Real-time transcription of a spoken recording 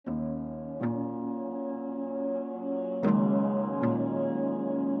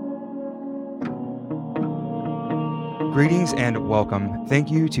Greetings and welcome.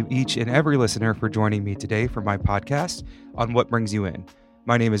 Thank you to each and every listener for joining me today for my podcast on What Brings You In.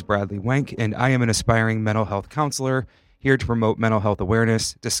 My name is Bradley Wenk, and I am an aspiring mental health counselor here to promote mental health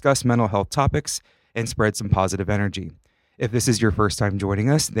awareness, discuss mental health topics, and spread some positive energy. If this is your first time joining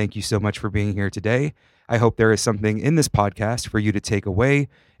us, thank you so much for being here today. I hope there is something in this podcast for you to take away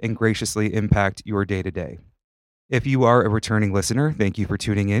and graciously impact your day-to-day. If you are a returning listener, thank you for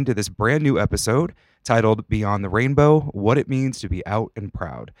tuning in to this brand new episode titled Beyond the Rainbow, What It Means to Be Out and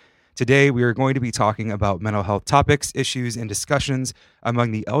Proud. Today, we are going to be talking about mental health topics, issues, and discussions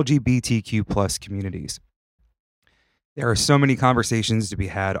among the LGBTQ plus communities. There are so many conversations to be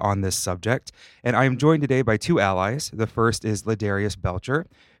had on this subject, and I am joined today by two allies. The first is Belcher,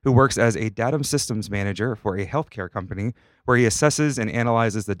 who works as a data systems manager for a healthcare company where he assesses and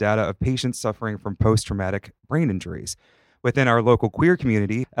analyzes the data of patients suffering from post-traumatic brain injuries. Within our local queer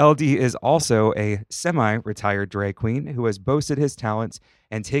community, LD is also a semi-retired drag queen who has boasted his talents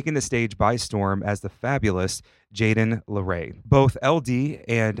and taken the stage by storm as the fabulous Jayden LaRaye. Both LD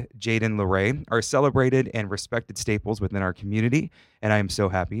and Jayden LaRaye are celebrated and respected staples within our community, and I am so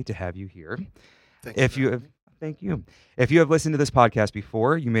happy to have you here. Thank you. If you have listened to this podcast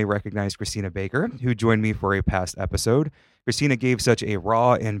before, you may recognize Christina Baker, who joined me for a past episode. Christina gave such a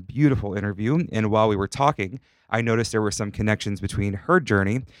raw and beautiful interview, and while we were talking, I noticed there were some connections between her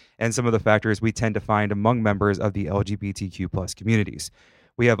journey and some of the factors we tend to find among members of the LGBTQ plus communities.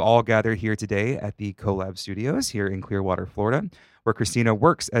 We have all gathered here today at the Collab Studios here in Clearwater, Florida, where Christina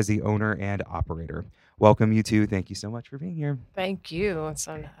works as the owner and operator. Welcome, you two. Thank you so much for being here. Thank you. It's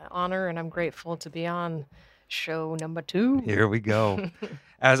an honor, and I'm grateful to be on show number 2. Here we go.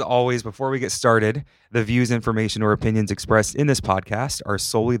 As always, before we get started, the views, information, or opinions expressed in this podcast are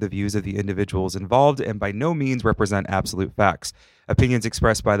solely the views of the individuals involved and by no means represent absolute facts. Opinions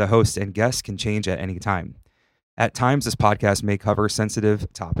expressed by the host and guests can change at any time. At times, this podcast may cover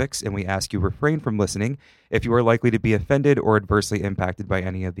sensitive topics, and we ask you refrain from listening if you are likely to be offended or adversely impacted by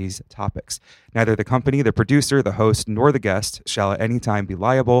any of these topics. Neither the company, the producer, the host, nor the guest shall at any time be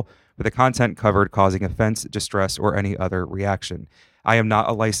liable for the content covered causing offense, distress, or any other reaction. I am not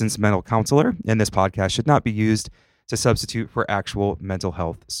a licensed mental counselor, and this podcast should not be used to substitute for actual mental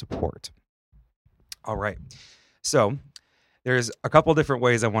health support. All right. So there's a couple different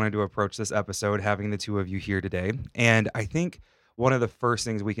ways I wanted to approach this episode, having the two of you here today. And I think one of the first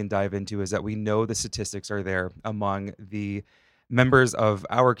things we can dive into is that we know the statistics are there among the members of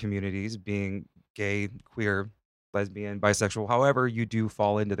our communities, being gay, queer, lesbian, bisexual, however you do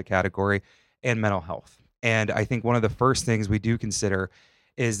fall into the category, and mental health. And I think one of the first things we do consider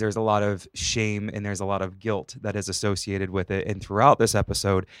is there's a lot of shame and there's a lot of guilt that is associated with it. And throughout this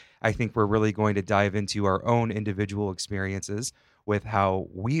episode, I think we're really going to dive into our own individual experiences with how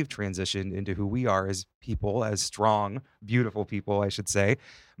we've transitioned into who we are as people, as strong, beautiful people, I should say,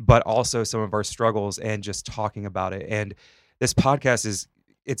 but also some of our struggles and just talking about it. And this podcast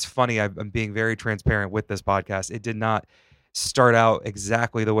it's funny, I'm being very transparent with this podcast. It did not start out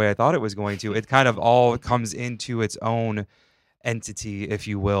exactly the way I thought it was going to. It kind of all comes into its own entity, if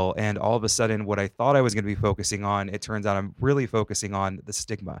you will. And all of a sudden, what I thought I was going to be focusing on, it turns out I'm really focusing on the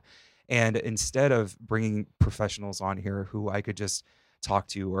stigma. And instead of bringing professionals on here who I could just talk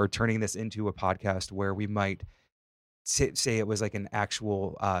to, or turning this into a podcast where we might say it was like an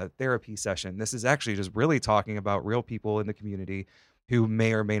actual therapy session, this is actually just really talking about real people in the community who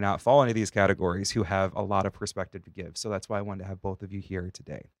may or may not fall into these categories, who have a lot of perspective to give. So that's why I wanted to have both of you here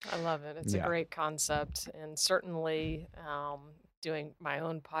today. I love it. It's a great concept. And certainly doing my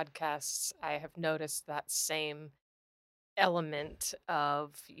own podcasts, I have noticed that same element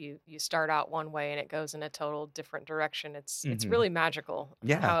of you start out one way and it goes in a total different direction. It's really magical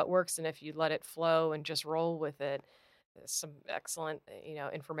how it works. And if you let it flow and just roll with it, some excellent,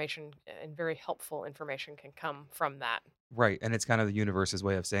 information and very helpful information can come from that. Right. And it's kind of the universe's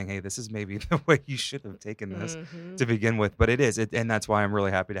way of saying, hey, this is maybe the way you should have taken this to begin with. But it is. And that's why I'm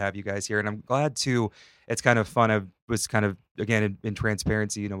really happy to have you guys here. And I'm glad too. It's kind of fun. I was kind of, again, in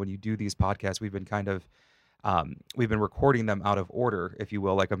transparency, when you do these podcasts, we've been recording them out of order, if you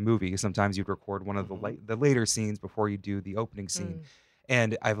will, like a movie. Sometimes you'd record one of the later scenes before you do the opening scene.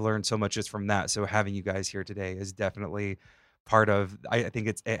 And I've learned so much just from that. So having you guys here today is definitely part of, I think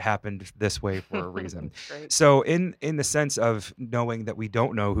it happened this way for a reason. So in the sense of knowing that we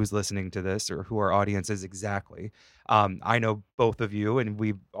don't know who's listening to this or who our audience is exactly, I know both of you and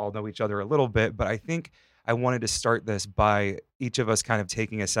we all know each other a little bit, but I think I wanted to start this by each of us kind of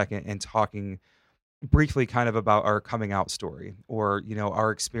taking a second and talking briefly kind of about our coming out story or,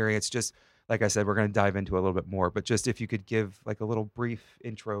 our experience. Just like I said, we're going to dive into a little bit more, but just if you could give like a little brief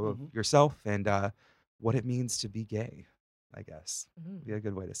intro of yourself and what it means to be gay, I guess. Mhm. Be a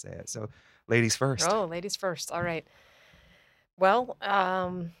good way to say it. So, ladies first. Oh, ladies first. All right. Well,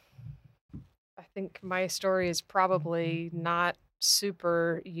 I think my story is probably not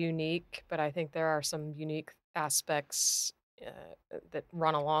super unique, but I think there are some unique aspects that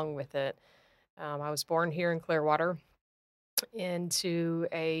run along with it. I was born here in Clearwater into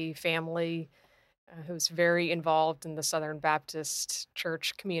a family who was very involved in the Southern Baptist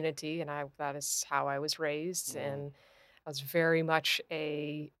church community, and that is how I was raised. And I was very much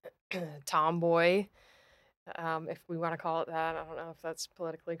a tomboy, if we want to call it that. I don't know if that's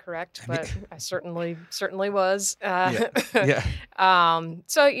politically correct, I mean, but I certainly was. yeah. Yeah.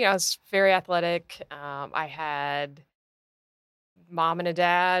 So I was very athletic. I had mom and a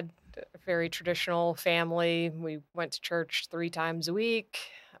dad, very traditional family. We went to church 3 times a week.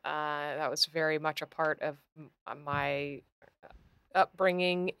 That was very much a part of my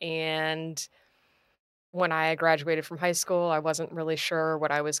upbringing. And when I graduated from high school, I wasn't really sure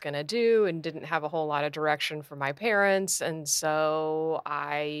what I was going to do and didn't have a whole lot of direction from my parents. And so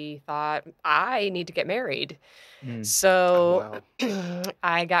I thought, I need to get married. Mm. So wow.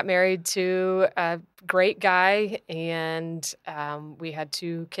 I got married to a great guy, and we had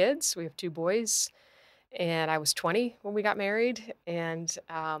 2 kids. We have 2 boys, and I was 20 when we got married. And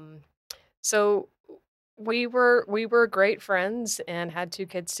so we were great friends and had 2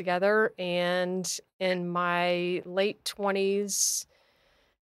 kids together. And in my late 20s,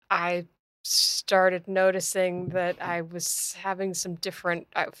 I started noticing that I was having some different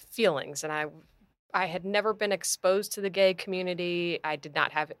feelings, and I had never been exposed to the gay community. I did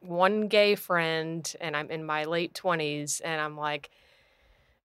not have one gay friend, and I'm in my late 20s, and I'm like,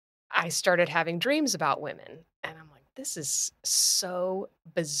 I started having dreams about women, and I'm like, this is so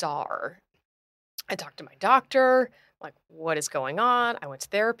bizarre. I talked to my doctor, like, what is going on? I went to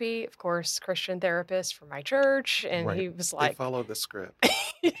therapy, of course, Christian therapist from my church, and Right. he was They like, follow the script.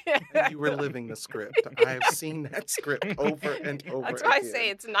 And you were living the script. I have seen that script over and over That's why I again. say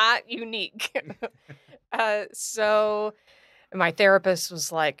it's not unique. So my therapist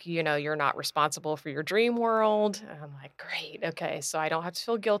was like, you're not responsible for your dream world. And I'm like, great. Okay. So I don't have to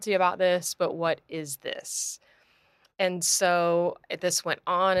feel guilty about this, but what is this? And so this went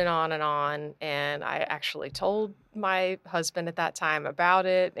on and on and on. And I actually told my husband at that time about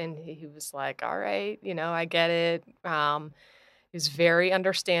it. And he was like, all right, I get it. He was very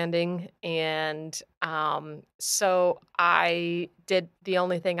understanding. And so I did the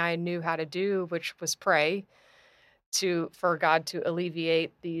only thing I knew how to do, which was pray for God to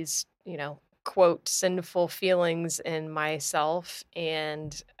alleviate these, quote, sinful feelings in myself.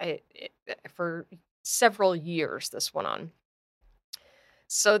 And for several years, this went on.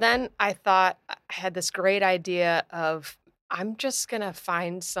 So then I thought, I had this great idea of, I'm just going to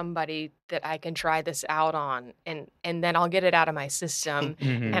find somebody that I can try this out on, and then I'll get it out of my system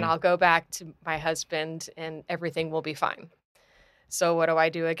Mhm. and I'll go back to my husband and everything will be fine. So what do I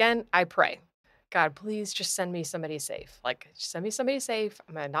do again? I pray. God, please just send me somebody safe. Like, send me somebody safe.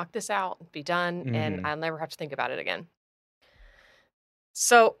 I'm going to knock this out, be done, and Mhm. I'll never have to think about it again.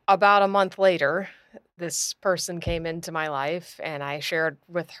 So about a month later, this person came into my life, and I shared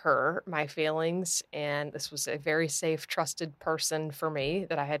with her my feelings. And this was a very safe, trusted person for me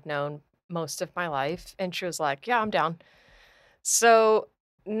that I had known most of my life. And she was like, yeah, I'm down. So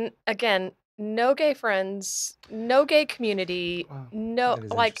again, no gay friends, no gay community, Wow. no, That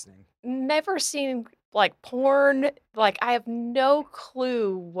is like, interesting. never seen like porn. Like, I have no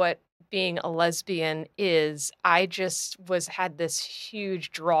clue what being a lesbian is. I just had this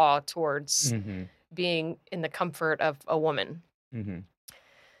huge draw towards Mhm. being in the comfort of a woman. Mhm.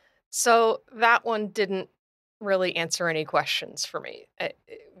 So that one didn't really answer any questions for me. It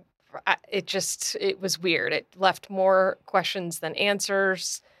was weird. It left more questions than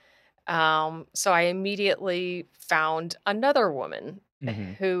answers. So I immediately found another woman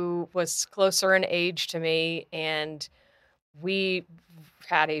Mhm. who was closer in age to me, and we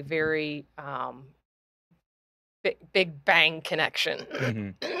had a very big bang connection.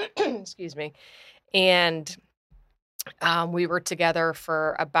 Mhm. Excuse me. And we were together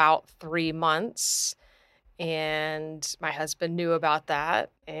for about 3 months, and my husband knew about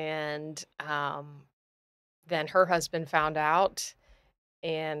that. And then her husband found out,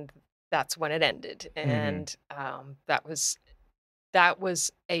 and that's when it ended. Mhm. And that was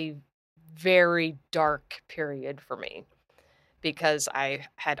a very dark period for me, because I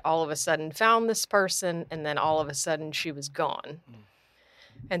had all of a sudden found this person, and then all of a sudden she was gone.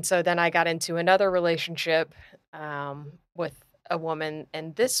 And so then I got into another relationship with a woman,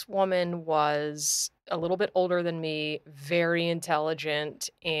 and this woman was a little bit older than me, very intelligent,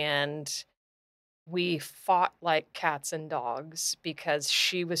 and we fought like cats and dogs because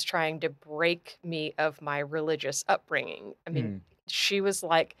she was trying to break me of my religious upbringing. I mean, she was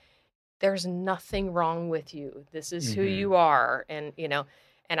like, there's nothing wrong with you. This is who you are. And,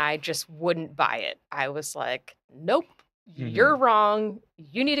 and I just wouldn't buy it. I was like, nope, you're wrong.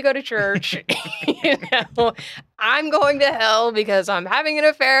 You need to go to church. I'm going to hell because I'm having an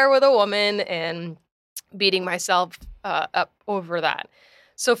affair with a woman and beating myself up over that.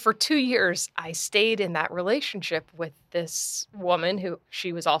 So for 2 years, I stayed in that relationship with this woman who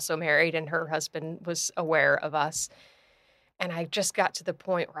she was also married and her husband was aware of us. And I just got to the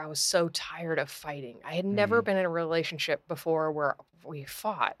point where I was so tired of fighting. I had never been in a relationship before where we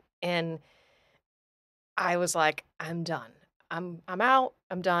fought. And I was like, I'm done. I'm out.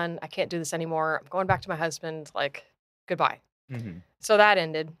 I'm done. I can't do this anymore. I'm going back to my husband. Like, goodbye. So that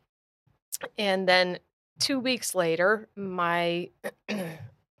ended. And then 2 weeks later, my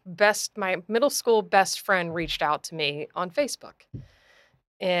middle school best friend reached out to me on Facebook.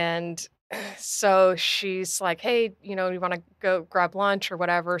 And so she's like, hey, you want to go grab lunch or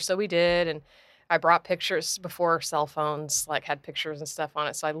whatever? So we did. And I brought pictures before cell phones, like had pictures and stuff on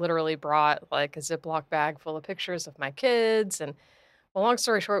it. So I literally brought like a Ziploc bag full of pictures of my kids. And well, long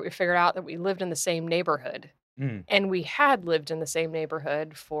story short, we figured out that we lived in the same neighborhood. And we had lived in the same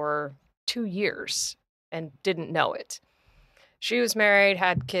neighborhood for 2 years and didn't know it. She was married,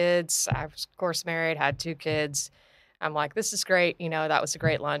 had kids. I was, of course, married, had 2 kids. I'm like, this is great. That was a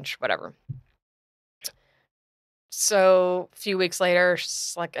great lunch, whatever. So a few weeks later,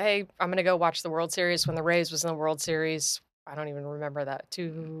 she's like, hey, I'm going to go watch the World Series when the Rays was in the World Series. I don't even remember that.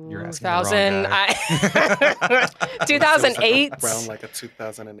 2000, 2008. Around like a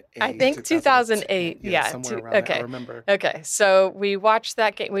 2008. I think 2008. Yeah. Somewhere around there, I remember. Okay. So we watched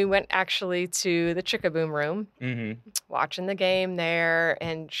that game. We went actually to the Chickaboom room, watching the game there.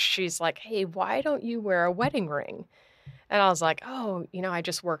 And she's like, hey, why don't you wear a wedding ring? And I was like, oh, I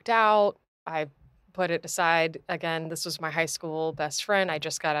just worked out. I put it aside. Again, this was my high school best friend. I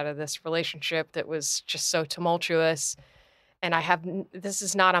just got out of this relationship that was just so tumultuous. And this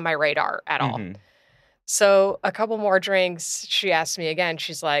is not on my radar at all. So a couple more drinks, she asked me again.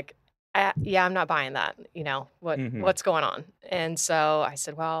 She's like, yeah, I'm not buying that. What's going on? And so I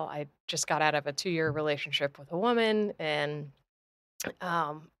said, well, I just got out of a 2-year relationship with a woman and,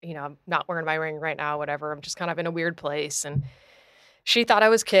 I'm not wearing my ring right now, whatever. I'm just kind of in a weird place. And she thought I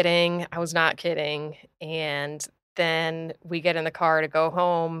was kidding. I was not kidding. And then we get in the car to go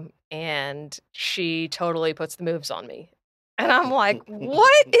home and she totally puts the moves on me. And I'm like,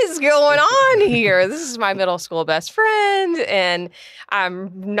 what is going on here? This is my middle school best friend, and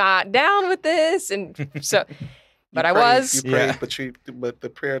I'm not down with this. And so, but I was. You prayed, but the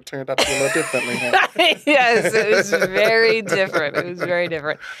prayer turned out to be a little differently. Huh? Yes, it was very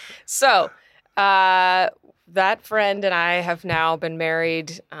different. So, that friend and I have now been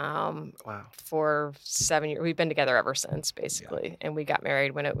married for 7 years. We've been together ever since, basically. And we got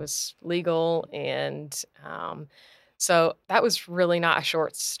married when it was legal. And so that was really not a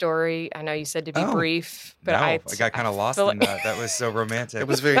short story. I know you said to be brief, but I got kind of lost in that. That was so romantic. It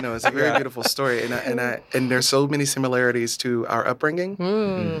was it's a very beautiful story. And there's so many similarities to our upbringing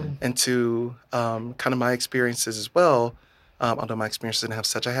and to kind of my experiences as well. Although my experience didn't have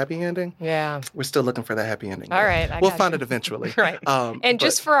such a happy ending. Yeah. We're still looking for that happy ending. All right. We'll find it eventually. Right. And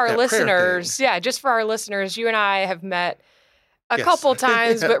just for our listeners, you and I have met a couple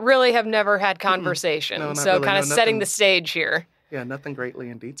times, but really have never had conversation. No, so really. kind of setting the stage here. Yeah, nothing greatly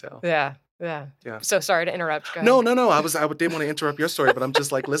in detail. Yeah. So sorry to interrupt. Go ahead. No. I didn't want to interrupt your story, but I'm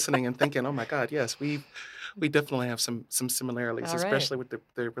just like listening and thinking, oh my God, yes, we definitely have some similarities, especially with the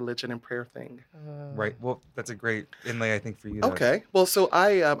religion and prayer thing. Right. Well, that's a great inlay, I think, for you. Okay. Well, so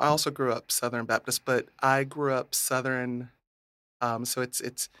I also grew up Southern Baptist, but I grew up Southern. So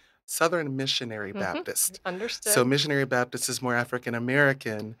it's Southern Missionary Baptist. Understood. So Missionary Baptist is more African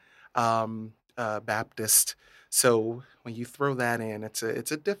American Baptist. So when you throw that in, it's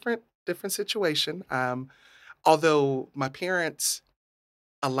a different situation. Although my parents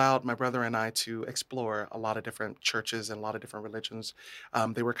allowed my brother and I to explore a lot of different churches and a lot of different religions.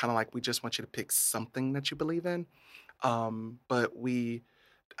 They were kind of like, we just want you to pick something that you believe in. But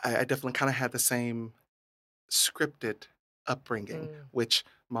I definitely kind of had the same scripted upbringing, which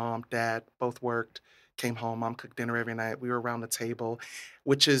mom, dad both worked, came home, mom cooked dinner every night. We were around the table,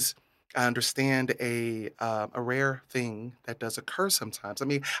 which is, I understand, a rare thing that does occur sometimes. I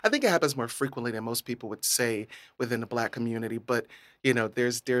mean, I think it happens more frequently than most people would say within the Black community. But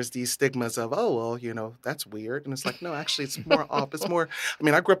there's these stigmas of, oh, well, that's weird, and it's like, no, actually, it's more off. It's more. I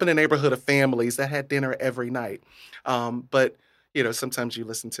mean, I grew up in a neighborhood of families that had dinner every night, but sometimes you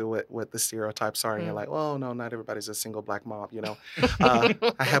listen to what the stereotypes are, and you're like, oh no, not everybody's a single black mom. I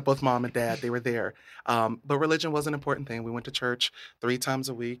had both mom and dad; they were there. But religion was an important thing. We went to church 3 times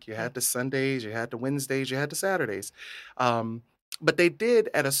a week. You had the Sundays, you had the Wednesdays, you had the Saturdays. But they did,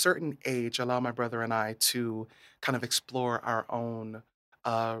 at a certain age, allow my brother and I to kind of explore our own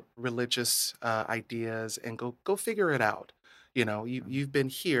religious ideas and go figure it out. You've been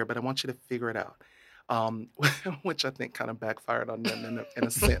here, but I want you to figure it out. Um, which I think kind of backfired on them in a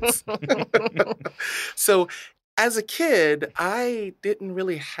sense. So, as a kid, I didn't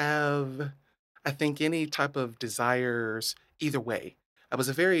really have, I think, any type of desires either way. I was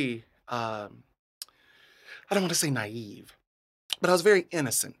a very, I don't want to say naive, but I was very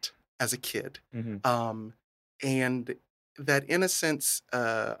innocent as a kid. Mhm. And that innocence,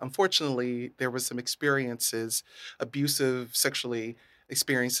 unfortunately, there was some experiences, abusive, sexually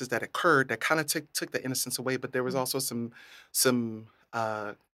experiences that occurred that kind of took the innocence away. But there was also some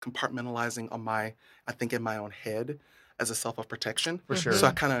compartmentalizing on I think, in my own head as a self of protection. For sure. So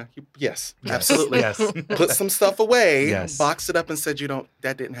I kind of, yes, Yes. absolutely, Yes. put some stuff away, Yes. boxed it up, and said,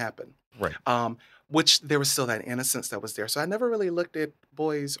 that didn't happen. Right. Which there was still that innocence that was there. So I never really looked at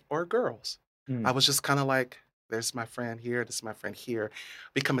boys or girls. Mm. I was just kind of like, there's my friend here, this is my friend here.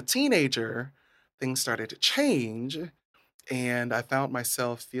 Become a teenager, things started to change, and I found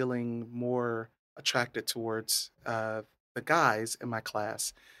myself feeling more attracted towards the guys in my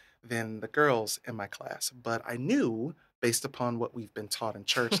class than the girls in my class. But I knew, based upon what we've been taught in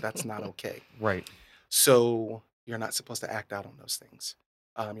church, that's not okay. Right. So you're not supposed to act out on those things.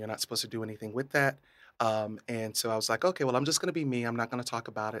 You're not supposed to do anything with that. And so I was like, okay, well, I'm just going to be me. I'm not going to talk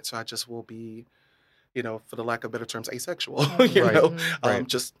about it. So I just will be, for the lack of better terms, asexual. Right. Right.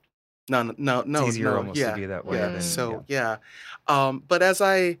 Just no, no, It's no, easier no. almost to be that way Yeah. than So but as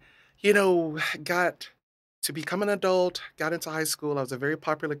I, got to become an adult, got into high school, I was a very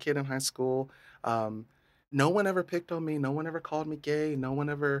popular kid in high school. No one ever picked on me. No one ever called me gay.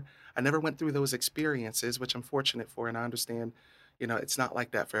 I never went through those experiences, which I'm fortunate for. And I understand, it's not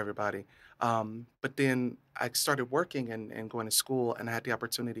like that for everybody. But then I started working and going to school, and I had the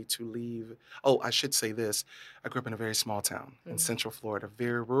opportunity to leave. Oh, I should say this. I grew up in a very small town in Central Florida,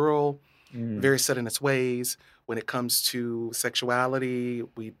 very rural, very set in its ways. When it comes to sexuality,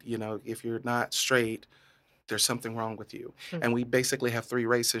 if you're not straight, there's something wrong with you. And we basically have 3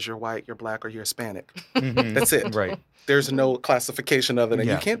 races: you're white, you're black, or you're Hispanic. Mhm. That's it. Right. There's no classification other than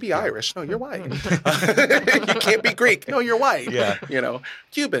you can't be Irish. No, you're white. You can't be Greek. No, you're white. Yeah.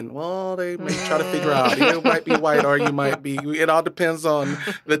 Cuban. Well, they may try to figure out. You might be white, or you might be. It all depends on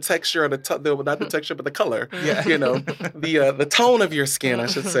the texture, or not the texture, but the color. Yeah. The tone of your skin, I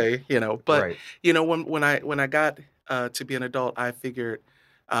should say. But Right. when I got to be an adult, I figured,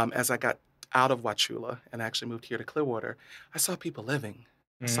 as I got out of Wachula and actually moved here to Clearwater, I saw people living.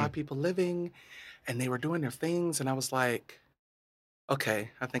 I saw people living, and they were doing their things, and I was like, okay,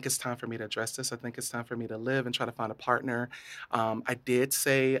 I think it's time for me to address this. I think it's time for me to live and try to find a partner. I did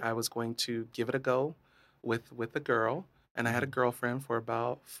say I was going to give it a go with a girl, and I had a girlfriend for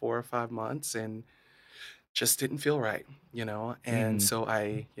about 4 or 5 months, and just didn't feel right. And Mhm. so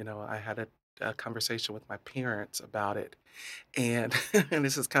I had a conversation with my parents about it. And and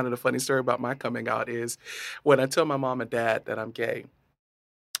this is kind of the funny story about my coming out is when I tell my mom and dad that I'm gay,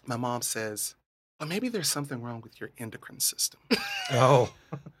 my mom says, well, maybe there's something wrong with your endocrine system. Oh.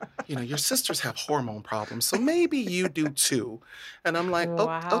 Your sisters have hormone problems, so maybe you do too. And I'm like, oh,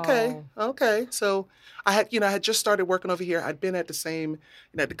 okay, Wow. okay. So I had just started working over here. I'd been at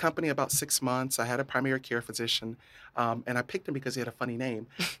at the company about 6 months. I had a primary care physician, and I picked him because he had a funny name.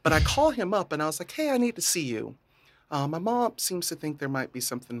 But I called him up and I was like, hey, I need to see you. My mom seems to think there might be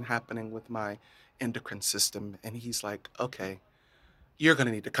something happening with my endocrine system. And he's like, okay, you're going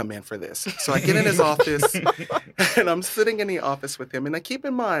to need to come in for this. So I get in his office and I'm sitting in the office with him. And I keep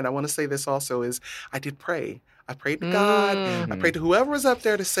in mind, I want to say this also is I did pray. I prayed to God. I prayed to whoever was up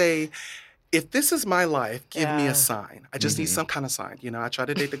there to say, if this is my life, give me a sign. I just need some kind of sign. I tried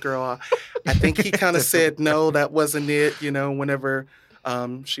to date the girl. I think he kind of said, no, that wasn't it, whenever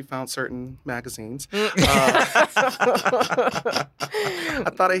she found certain magazines. I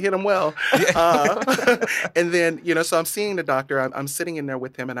thought I hit him well. And then, so I'm seeing the doctor. I'm sitting in there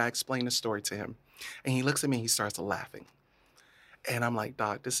with him, and I explain the story to him. And he looks at me, and he starts laughing. And I'm like,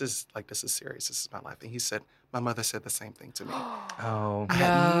 Doc, this is serious. This is my life. And he said, my mother said the same thing to me. Oh. I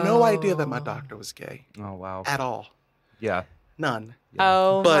had no idea that my doctor was gay Oh, wow. at all. Yeah. None. Yeah.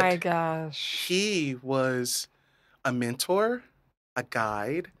 Oh But my gosh. he was a mentor. a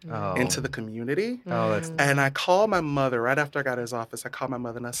guide Oh. into the community. Oh, that's And I called my mother right after I got out of his office. I called my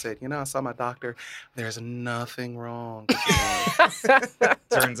mother and I said, I saw my doctor. There's nothing wrong with me.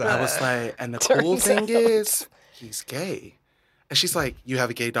 turns I out. was like, and the cool Turns thing out. is, he's gay. And she's like, you have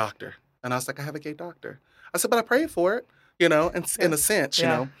a gay doctor. And I was like, I have a gay doctor. I said, but I prayed for it, in a sense,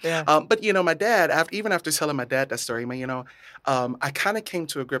 Yeah. But, my dad, even after telling my dad that story, I kind of came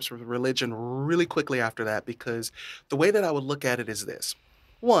to a grips with religion really quickly after that, because the way that I would look at it is this.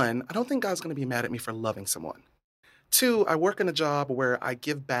 One, I don't think God's going to be mad at me for loving someone. Two, I work in a job where I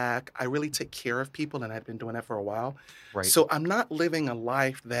give back. I really take care of people, and I've been doing that for a while. Right. So I'm not living a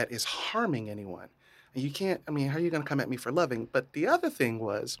life that is harming anyone. And you can't, how are you going to come at me for loving? But the other thing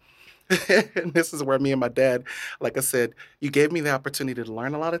was, and this is where me and my dad, like I said, you gave me the opportunity to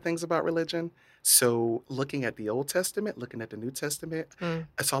learn a lot of things about religion. So looking at the Old Testament, looking at the New Testament,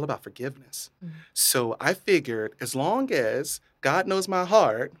 it's all about forgiveness. So I figured, as long as God knows my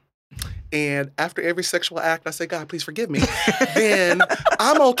heart, and after every sexual act, I say, God, please forgive me, then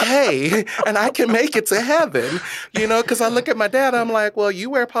I'm okay and I can make it to heaven, because I look at my dad, I'm like, well, you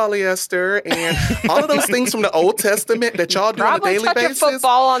wear polyester and all of those things from the Old Testament that y'all do on a Probably daily touch a basis.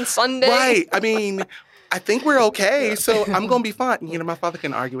 football on Sunday. Right. I think we're okay. So I'm going to be fine. My father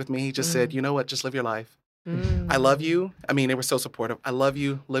can argue with me. He just said, you know what? Just live your life. I love you. They were so supportive. I love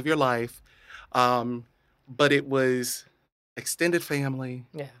you. Live your life. But it was extended family.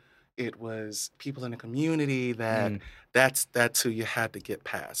 Yeah. It was people in the community that's who you had to get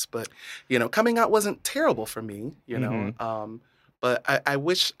past. But, coming out wasn't terrible for me, but I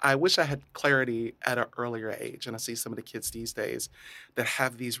wish I had clarity at an earlier age. And I see some of the kids these days that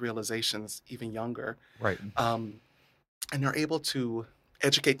have these realizations even younger. Right. And they're able to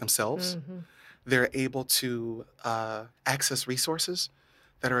educate themselves. They're able to access resources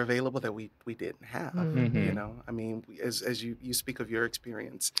that are available that we didn't have, as you speak of your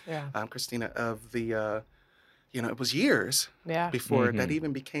experience, Christina, of the, it was years before that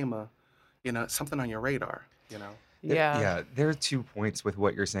even became something on your radar, Yeah, there are 2 points with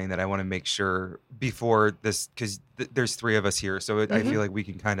what you're saying that I want to make sure before this, because there's 3 of us here, so I feel like we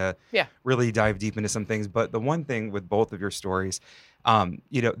can kind of really dive deep into some things. But the one thing with both of your stories,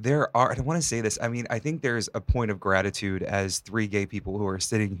 there are, I want to say this, I think there's a point of gratitude as 3 gay people who are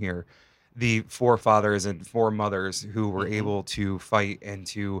sitting here, the 4 fathers and 4 mothers who were able to fight and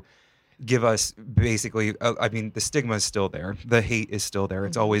to give us basically, the stigma is still there. The hate is still there.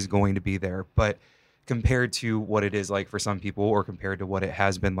 It's always going to be there. But compared to what it is like for some people, or compared to what it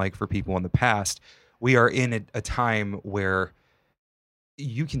has been like for people in the past, we are in a time where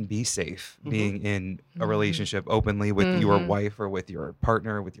you can be safe being in a relationship openly with your wife or with your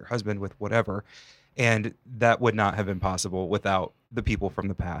partner, with your husband, with whatever. And that would not have been possible without the people from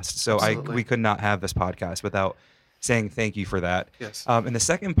the past. So we could not have this podcast without saying thank you for that. Yes. And the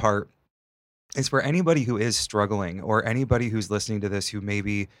second part is for anybody who is struggling, or anybody who's listening to this who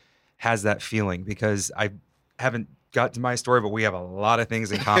maybe has that feeling, because I haven't got to my story, but we have a lot of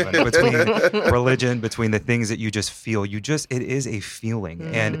things in common between religion, between the things that you just feel. It is a feeling.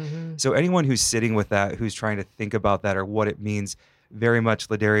 And so anyone who's sitting with that, who's trying to think about that or what it means, very much,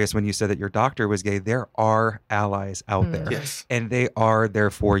 Ladarius, when you said that your doctor was gay, there are allies out there. Yes. And they are there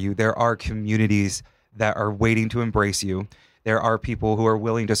for you. There are communities that are waiting to embrace you. There are people who are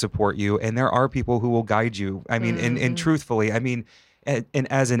willing to support you, and there are people who will guide you. And truthfully, and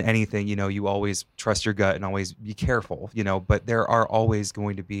as in anything, you always trust your gut and always be careful, but there are always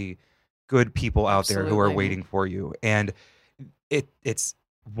going to be good people out there who are waiting for you. And it's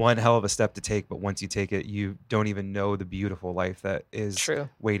one hell of a step to take, but once you take it, you don't even know the beautiful life that is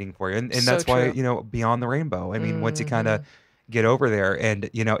waiting for you. And So that's why, true. beyond the rainbow, once you kind of get over there, and,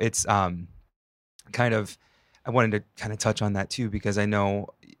 it's kind of, I wanted to kind of touch on that too, because I know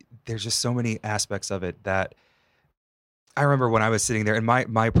there's just so many aspects of it that I remember when I was sitting there, and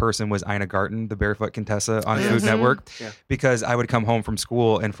my person was Ina Garten, the Barefoot Contessa on Food Network, because I would come home from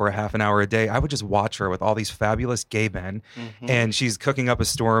school, and for a half an hour a day, I would just watch her with all these fabulous gay men, and she's cooking up a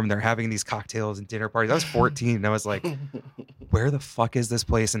storm. They're having these cocktails and dinner parties. I was 14, and I was like, where the fuck is this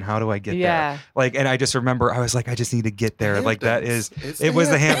place, and how do I get there? And I just remember, I was like, I just need to get there. That is, it was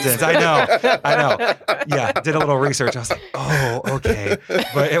the Hamptons. I know. Yeah, did a little research. I was like, oh, okay.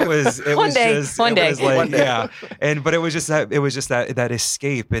 But it was One day. But it was just that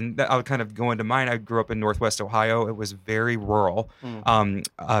escape. And I'll kind of go into mine. I grew up in Northwest Ohio. It was very rural,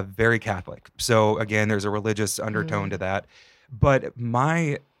 very Catholic. So again, there's a religious undertone to that. But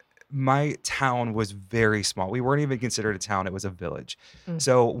my town was very small. We weren't even considered a town. It was a village.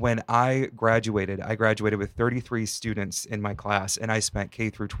 So when I graduated with 33 students in my class, and I spent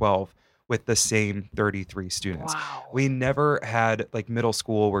K through 12 with the same 33 students. Wow. We never had like middle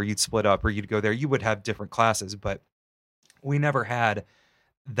school where you'd split up or you'd go there. You would have different classes, but we never had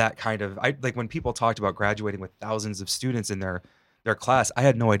that kind of, I like when people talked about graduating with thousands of students in their class, I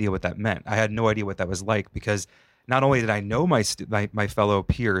had no idea what that meant. I had no idea what that was like, because not only did I know my fellow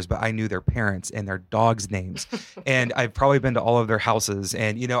peers, but I knew their parents and their dogs' names. And I've probably been to all of their houses.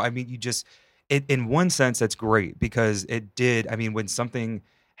 And, you know, I mean, in one sense, that's great, because when something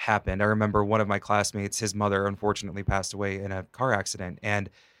happened, I remember one of my classmates, his mother unfortunately passed away in a car accident. And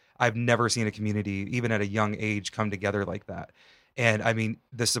I've never seen a community, even at a young age, come together like that. And I mean,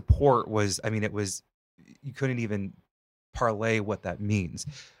 the support was, you couldn't even parlay what that means.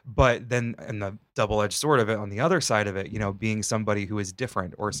 But then, in the double-edged sword of it, on the other side of it, you know, being somebody who is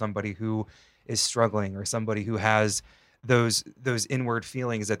different, or somebody who is struggling, or somebody who has those inward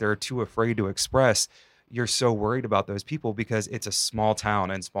feelings that they're too afraid to express, you're so worried about those people, because it's a small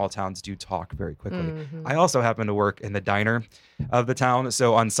town and small towns do talk very quickly. I also happen to work in the diner of the town.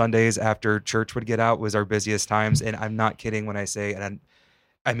 So on Sundays after church would get out was our busiest times. And I'm not kidding when I say,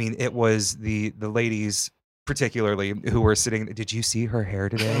 it was the ladies particularly who were sitting. Did you see her hair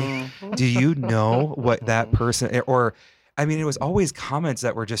today? Do you know what that person, or it was always comments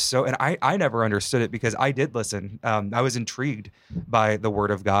that were just so, and I never understood it, because I did listen. I was intrigued by the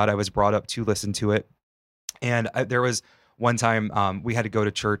word of God. I was brought up to listen to it. And there was one time we had to go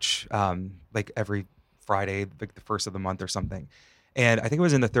to church like every Friday, like the first of the month or something. And I think it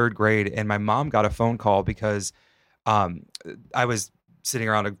was in the 3rd grade, and my mom got a phone call because I was sitting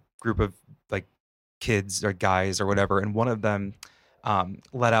around a group of like kids or guys or whatever, and one of them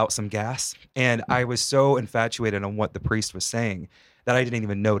let out some gas. And I was so infatuated on what the priest was saying that I didn't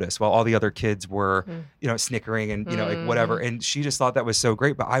even notice, while all the other kids were, snickering and, like whatever. And she just thought that was so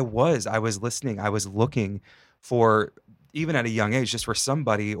great. But I was listening. I was looking for, even at a young age, just for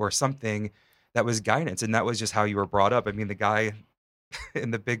somebody or something that was guidance. And that was just how you were brought up. I mean, the guy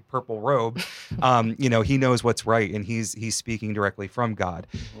in the big purple robe, he knows what's right, and he's speaking directly from God.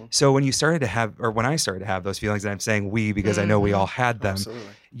 So when I started to have those feelings, and I'm saying we, because I know we all had them, Absolutely.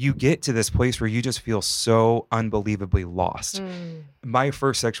 you get to this place where you just feel so unbelievably lost. My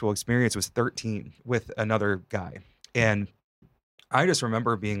first sexual experience was 13 with another guy. And I just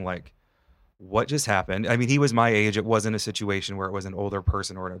remember being like, what just happened? I mean, he was my age. It wasn't a situation where it was an older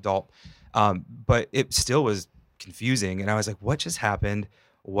person or an adult. But it still was confusing. And I was like, what just happened?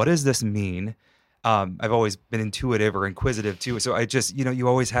 What does this mean? I've always been intuitive or inquisitive too. So I just, you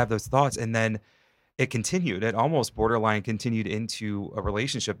always have those thoughts. And then it continued. It almost borderline continued into a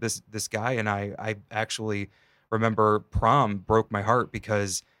relationship. This guy and I actually remember prom broke my heart,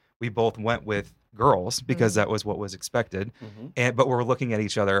 because we both went with girls, because that was what was expected. But we were looking at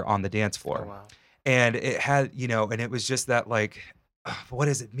each other on the dance floor. Oh, wow. And it had, and it was just that, like, what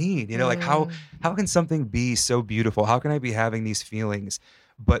does it mean? Like how can something be so beautiful? How can I be having these feelings,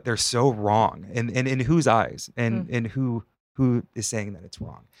 but they're so wrong? And in whose eyes, and who is saying that it's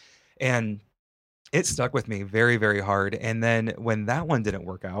wrong? And it stuck with me very, very hard. And then when that one didn't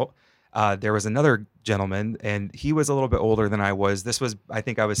work out, there was another gentleman, and he was a little bit older than I was. I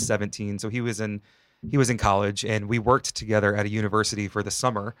think I was 17. So he was in college, and we worked together at a university for the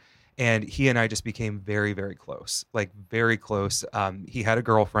summer. And he and I just became very, very close, like very close. He had a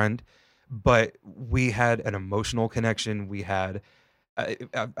girlfriend, but we had an emotional connection. We had,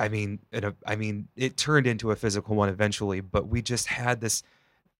 it turned into a physical one eventually, but we just had this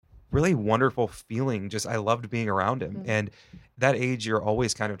really wonderful feeling. Just, I loved being around him. And that age, you're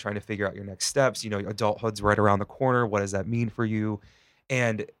always kind of trying to figure out your next steps. Adulthood's right around the corner. What does that mean for you?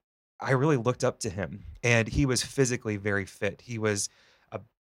 And I really looked up to him, and he was physically very fit. He was a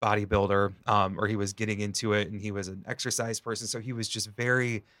bodybuilder, or he was getting into it, and he was an exercise person. So he was just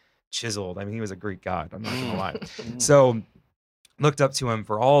very chiseled. I mean, he was a Greek god. I'm not going to lie. So looked up to him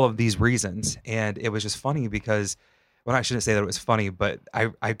for all of these reasons. And it was just funny because, well, I shouldn't say that it was funny, but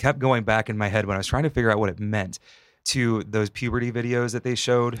I kept going back in my head when I was trying to figure out what it meant to those puberty videos that they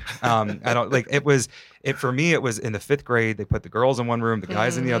showed. For me, it was in the 5th grade. They put the girls in one room, the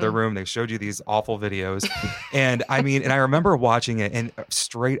guys in the other room. They showed you these awful videos. And I remember watching it, and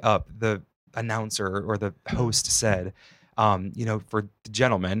straight up the announcer or the host said, for the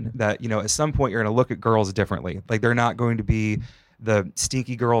gentlemen, that, at some point you're going to look at girls differently. Like, they're not going to be the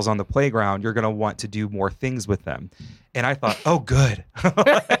stinky girls on the playground. You're going to want to do more things with them. And I thought, oh, good.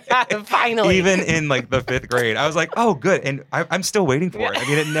 Finally. Even in like the 5th grade, I was like, oh, good. And I'm still waiting for it. I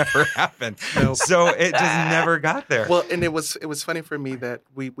mean, it never happened. No. So it just never got there. Well, and it was funny for me that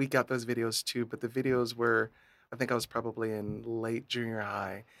we got those videos too, but the videos were, I think I was probably in late junior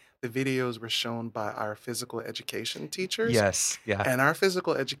high. the videos were shown by our physical education teachers. Yes. Yeah. And our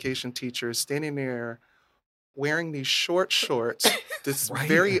physical education teacher is standing there wearing these short shorts, this Right.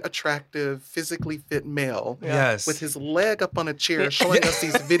 very attractive, physically fit male Yes. with his leg up on a chair showing us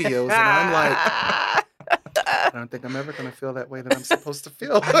these videos. And I'm like, I don't think I'm ever going to feel that way that I'm supposed to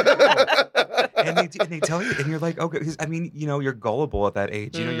feel. And they tell you, and you're like, okay, 'cause, I mean, you're gullible at that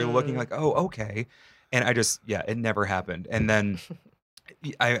age. You're looking like, oh, okay. And it never happened. And then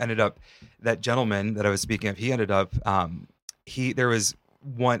I ended up, that gentleman that I was speaking of, he ended up, there was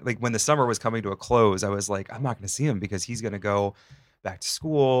one, like when the summer was coming to a close, I was like, I'm not going to see him because he's going to go back to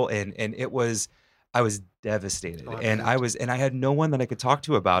school. And I was devastated. Oh, I And bet. I had no one that I could talk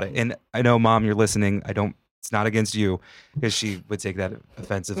to about it. And I know, Mom, you're listening. It's not against you because she would take that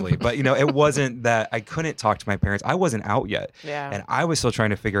offensively. But, it wasn't that I couldn't talk to my parents. I wasn't out yet. Yeah. And I was still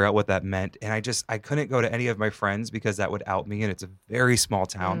trying to figure out what that meant. And I couldn't go to any of my friends because that would out me. And it's a very small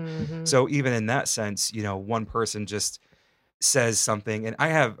town. Mhm. So even in that sense, one person just says something. And I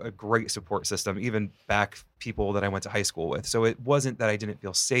have a great support system, even back people that I went to high school with. So it wasn't that I didn't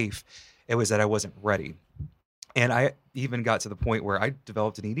feel safe. It was that I wasn't ready. And I even got to the point where I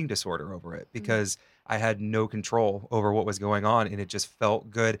developed an eating disorder over it because I had no control over what was going on and it just felt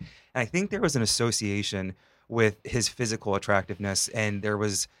good. And I think there was an association with his physical attractiveness and there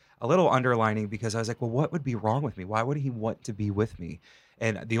was a little underlining because I was like, well, what would be wrong with me? Why would he want to be with me?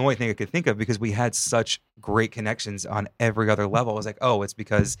 And the only thing I could think of, because we had such great connections on every other level, I was like, oh, it's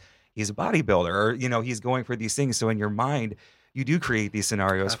because he's a bodybuilder or, he's going for these things. So in your mind, you do create these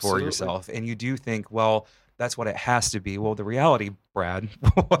scenarios for Absolutely. yourself and you do think, well, that's what it has to be. Well, the reality, Brad,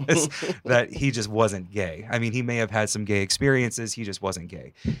 was that he just wasn't gay. I mean, he may have had some gay experiences. He just wasn't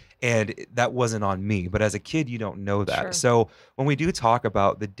gay. And that wasn't on me. But as a kid, you don't know that. Sure. So when we do talk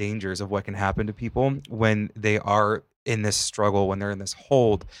about the dangers of what can happen to people when they are in this struggle, when they're in this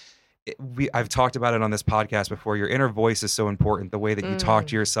hold, I've talked about it on this podcast before. Your inner voice is so important. The way that you talk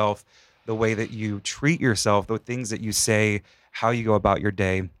to yourself, the way that you treat yourself, the things that you say, how you go about your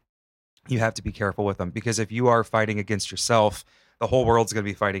day. You have to be careful with them because if you are fighting against yourself, the whole world's going to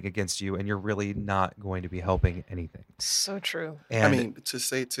be fighting against you and you're really not going to be helping anything. So true. I mean,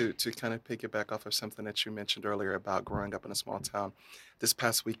 to kind of piggyback off of something that you mentioned earlier about growing up in a small town, this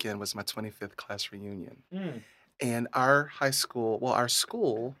past weekend was my 25th class reunion. And our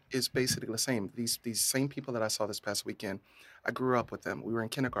school is basically the same. These same people that I saw this past weekend, I grew up with them. We were in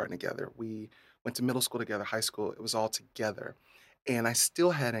kindergarten together. We went to middle school together, high school. It was all together. And I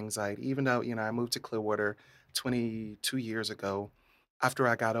still had anxiety, even though, I moved to Clearwater 22 years ago. After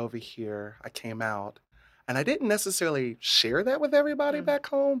I got over here, I came out. And I didn't necessarily share that with everybody back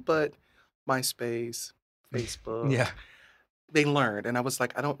home, but MySpace, Facebook, yeah, they learned. And I was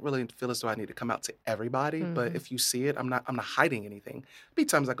like, I don't really feel as though I need to come out to everybody, but if you see it, I'm not hiding anything. Be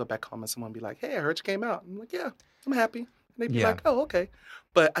times I go back home and someone be like, hey, I heard you came out. I'm like, yeah, I'm happy. And they'd be like, oh, okay.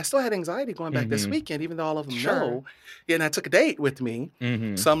 But I still had anxiety going back this weekend, even though all of them know. Yeah, and I took a date with me.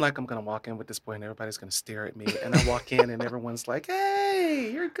 So I'm like, I'm going to walk in with this boy and everybody's going to stare at me. And I walk in and everyone's like,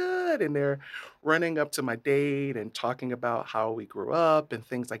 hey, you're good. And they're running up to my date and talking about how we grew up and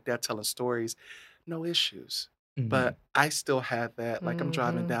things like that, telling stories. No issues. But I still had that. Like I'm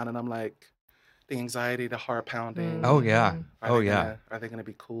driving down and I'm like, the anxiety, the heart pounding. Oh, yeah. Are they going to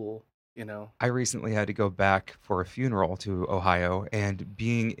be cool? I recently had to go back for a funeral to Ohio, and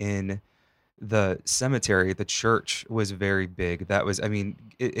being in the cemetery, the church was very big. That was, I mean,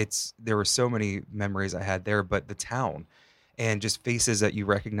 there were so many memories I had there, but the town and just faces that you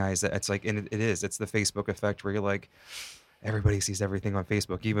recognize that it's like, and it's the Facebook effect where you're like, everybody sees everything on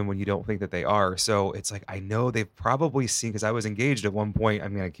Facebook, even when you don't think that they are. So it's like, I know they've probably seen, because I was engaged at one point. I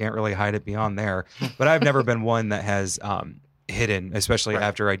mean, I can't really hide it beyond there, but I've never been one that has, hidden, especially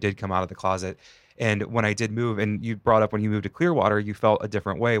after I did come out of the closet. And when I did move, and you brought up when you moved to Clearwater, you felt a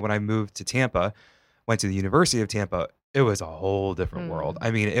different way. When I moved to Tampa, went to the University of Tampa, it was a whole different world.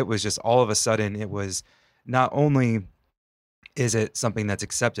 I mean, it was just all of a sudden, it was not only is it something that's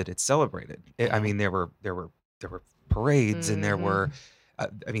accepted, it's celebrated. I mean, there were parades and there were,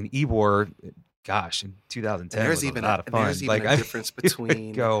 Ybor, gosh, in 2010 was a lot of fun. There's even a difference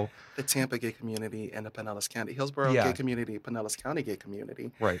between go the Tampa gay community and the Pinellas County, Hillsborough gay community, Pinellas County gay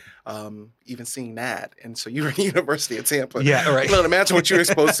community. Right. Even seeing that. And so you were at the University of Tampa. Yeah, right. You know, imagine what you were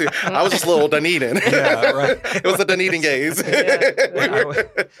exposed to. I was just a little Dunedin. Yeah, right. It was the Dunedin gays.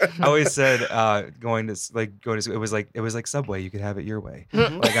 I always said going to it was like Subway. You could have it your way.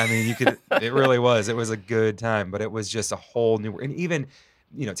 Like, I mean, it really was. It was a good time, but it was just a whole new, and even,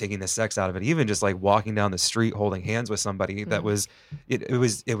 taking the sex out of it, even just like walking down the street holding hands with somebody that was, it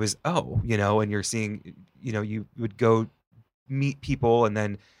was, and you're seeing, you would go meet people and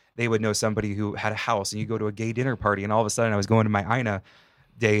then they would know somebody who had a house, and you go to a gay dinner party, and all of a sudden I was going to my INA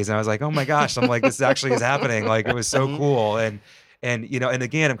days, and I was like, oh my gosh, I'm like, this actually is happening. Like, it was so Mhm. cool. And and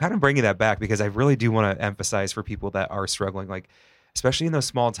again, I'm kind of bringing that back because I really do want to emphasize for people that are struggling, like, especially in those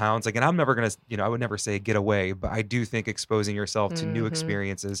small towns. Like, and I'm never gonna, I would never say get away, but I do think exposing yourself to new Mhm.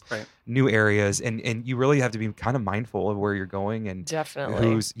 experiences, Right. new areas, and you really have to be kind of mindful of where you're going and Definitely.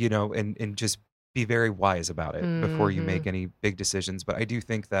 who's, and just be very wise about it before you make Mhm. any big decisions. But I do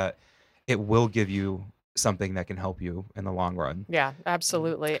think that it will give you something that can help you in the long run. Yeah,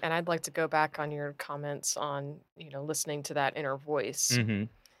 absolutely. And I'd like to go back on your comments on, listening to that inner voice. Mm-hmm. I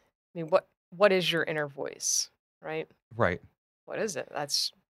mean, what is your inner voice, right? Right. What is it?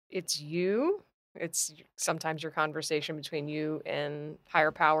 It's you. It's sometimes your conversation between you and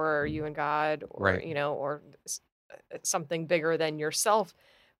higher power, or you and God, or Right. or something bigger than yourself.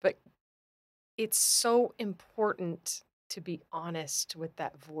 But it's so important to be honest with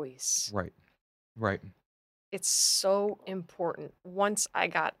that voice. Right. Right. It's so important. Once I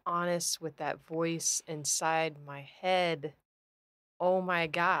got honest with that voice inside my head, oh my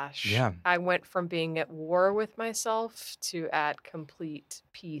gosh, Yeah. I went from being at war with myself to at complete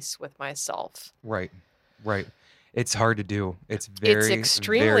peace with myself. Right. Right. It's hard to do. It's It's very, very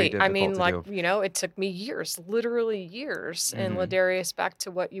extremely, I mean, difficult to like, do. it took me years, literally years. And Mm-hmm. Ladarius, back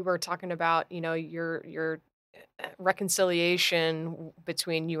to what you were talking about, your reconciliation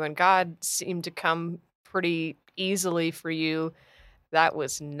between you and God seemed to come pretty easily for you. That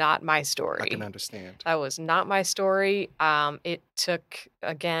was not my I can story. understand. That was not my story. It took,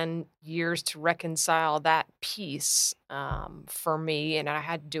 again, years to reconcile that piece for me. And I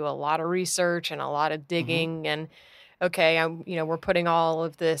had to do a lot of research and a lot of digging. And okay, we're putting all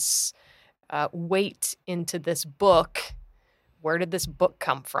of this weight into this book. Where did this book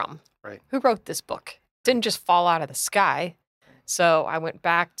come from? Right. Who wrote this book? Didn't just fall out of the sky. So I went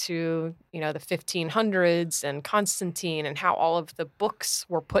back to, the 1500s and Constantine and how all of the books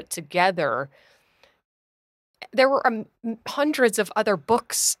were put together. There were hundreds of other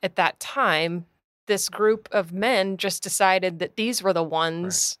books at that time. This group of men just decided that these were the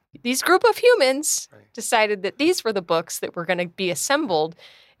ones, these group of humans decided that these were the books that were going to be assembled.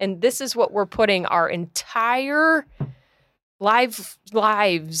 And this is what we're putting our entire lives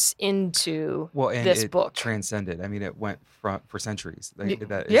into And this it book. transcended. I mean, it went for centuries.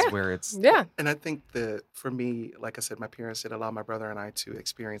 That is Yeah. where it's. Yeah. And I think that for me, like I said, my parents did allow my brother and I to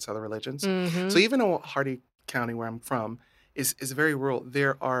experience other religions. Mhm. So even in Hardy County, where I'm from, is very rural.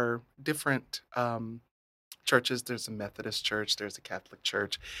 There are different churches. There's a Methodist church. There's a Catholic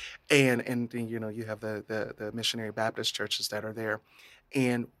church, and you have the missionary Baptist churches that are there.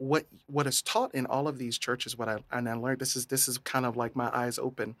 And what is taught in all of these churches, what I learned, this is kind of like my eyes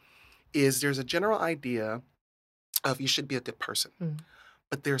open, is there's a general idea of you should be a good person. Mm.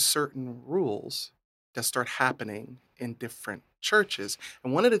 But there's certain rules that start happening in different churches.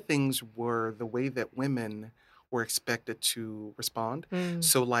 And one of the things were the way that women were expected to respond. Mm.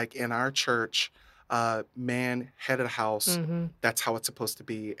 So like in our church, man head of the house, Mhm. that's how it's supposed to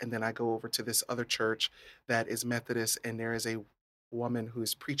be. And then I go over to this other church that is Methodist, and there is a woman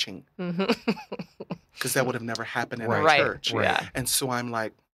who's preaching, Mhm. because that would have never happened in our Right. church. Right. Yeah. And so I'm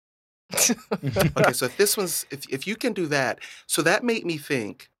like, okay, so if you can do that, so that made me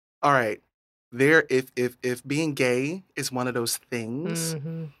think, all right, if being gay is one of those things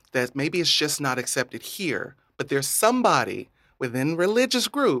Mhm. that maybe it's just not accepted here, but there's somebody within religious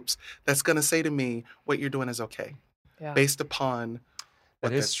groups that's going to say to me, what you're doing is okay, Yeah. based upon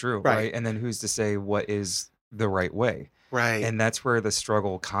That what is true, right. right? And then who's to say what is the right way? Right. And that's where the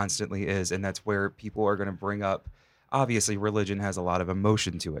struggle constantly is. And that's where people are going to bring up, obviously, religion has a lot of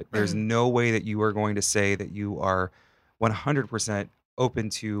emotion to it. There's no way that you are going to say that you are 100% open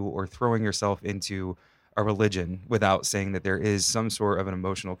to or throwing yourself into a religion without saying that there is some sort of an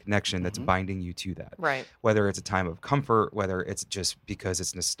emotional connection that's binding you to that. Right. Whether it's a time of comfort, whether it's just because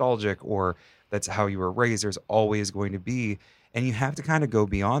it's nostalgic or that's how you were raised, there's always going to be. And you have to kind of go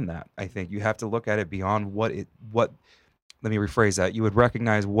beyond that. I think you have to look at it beyond what let me rephrase that. You would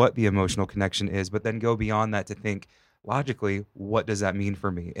recognize what the emotional connection is, but then go beyond that to think logically, what does that mean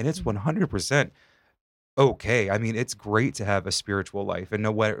for me? And it's 100% okay. I mean, it's great to have a spiritual life and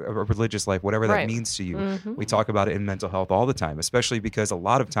know what a religious life, whatever that Right. means to you. Mhm. We talk about it in mental health all the time, especially because a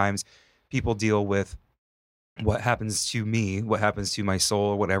lot of times people deal with what happens to me, what happens to my soul,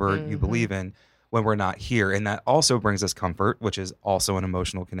 or whatever you believe in when we're not here. And that also brings us comfort, which is also an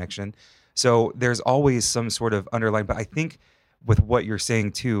emotional connection. So there's always some sort of underlying, but I think with what you're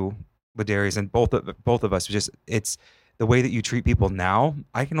saying too, Ladarius, and both of us, just it's the way that you treat people now.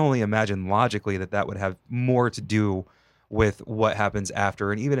 I can only imagine logically that would have more to do with what happens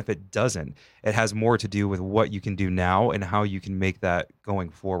after. And even if it doesn't, it has more to do with what you can do now and how you can make that going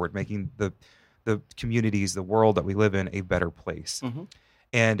forward, making the communities, the world that we live in, a better place. Mm-hmm.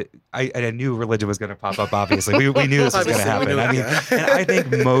 And I knew religion was going to pop up. Obviously, we knew this was going to Obviously, we happen. knew I it, mean, yeah. and I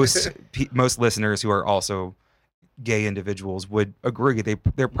think most listeners who are also gay individuals would agree.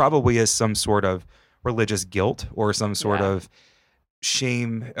 There probably is some sort of religious guilt or some sort Yeah. of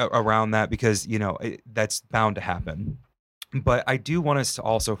shame around that, because that's bound to happen. But I do want us to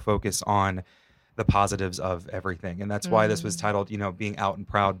also focus on the positives of everything, and that's why this was titled, being out and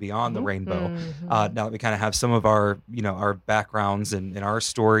proud beyond the rainbow. Mhm. Now that we kind of have some of our our backgrounds and our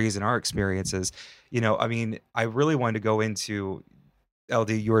stories and our experiences, I mean, I really wanted to go into,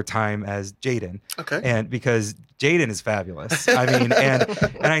 LD, your time as Jayden, Okay. and because Jayden is fabulous. I mean, and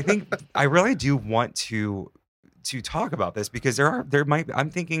I think I really do want to talk about this, because I'm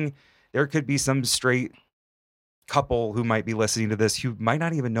thinking there could be some straight couple who might be listening to this who might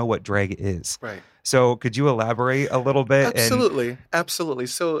not even know what drag is. Right. So could you elaborate a little bit? Absolutely, absolutely.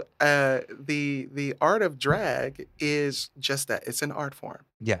 So the art of drag is just that. It's an art form.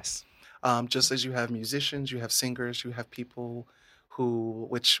 Yes. Just as you have musicians, you have singers, you have people who,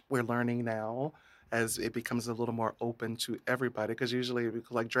 which we're learning now as it becomes a little more open to everybody, because usually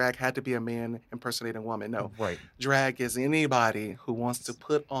like drag had to be a man impersonating a woman. No, Right. drag is anybody who wants to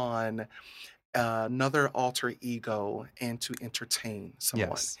put on another alter ego and to entertain someone.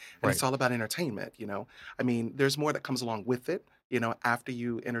 Yes. And Right. it's all about entertainment, I mean, there's more that comes along with it. After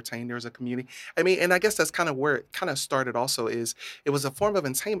you entertain, there's a community. I mean, and I guess that's kind of where it kind of started also, is it was a form of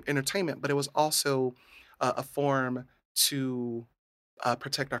entertainment, but it was also a form to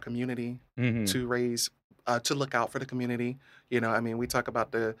protect our community, Mm-hmm. to raise, to look out for the community. I mean, we talk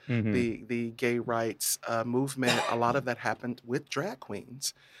about the Mm-hmm. the gay rights movement. A lot of that happened with drag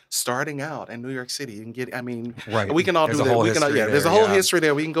queens starting out in New York City. You can get, I mean, Right. we can all There's do a that. whole We can all, history yeah, there's a there, whole yeah. history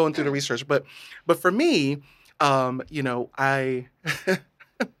there. We can go into the research, but for me, I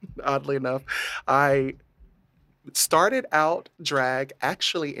oddly enough, I started out drag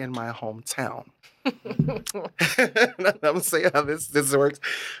actually in my hometown. I'm gonna say how this works.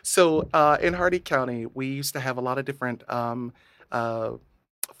 So in Hardy County, we used to have a lot of different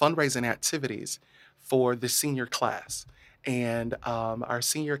fundraising activities for the senior class. And our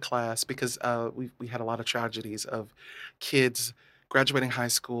senior class, because we had a lot of tragedies of kids graduating high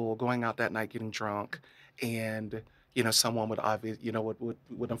school, going out that night getting drunk, and someone would obviously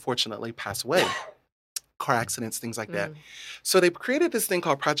would unfortunately pass away. Car accidents, things like that. So they created this thing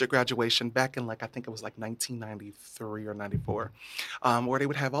called Project Graduation back in, like, I think it was like 1993 or 94, where they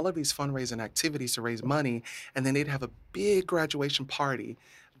would have all of these fundraising activities to raise money, and then they'd have a big graduation party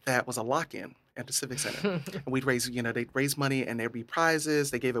that was a lock-in at the Civic Center. And we'd raise, they'd raise money, and there'd be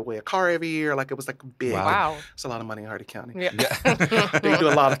prizes. They gave away a car every year. Like, it was like big. Wow. It's a lot of money in Hardy County. Yeah. They do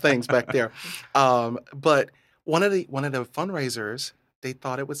a lot of things back there. But one of the fundraisers, they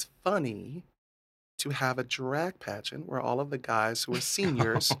thought it was funny to have a drag pageant where all of the guys who were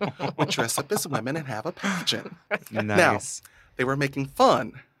seniors would dress up as women and have a pageant. Nice. They were making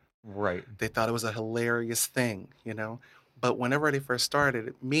fun. Right. They thought it was a hilarious thing, But whenever they first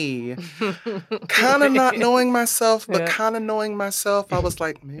started, me, kind of not knowing myself, but kind of knowing myself, I was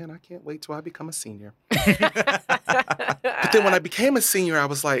like, man, I can't wait till I become a senior. But then when I became a senior, I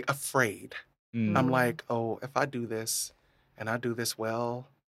was like afraid. I'm like, oh, if I do this and I do this well,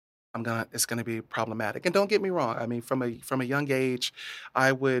 it's gonna be problematic. And don't get me wrong. I mean, from a young age,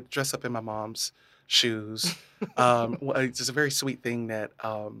 I would dress up in my mom's shoes. It's just a very sweet thing that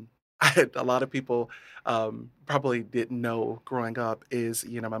I had a lot of people probably didn't know growing up is,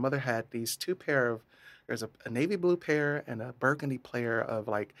 my mother had these two pair of, there's a navy blue pair and a burgundy pair of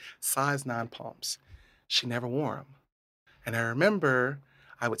like size 9 pumps. She never wore them. And I remember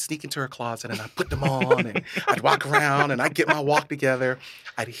I would sneak into her closet and I'd put them on and I'd walk around and I'd get my walk together.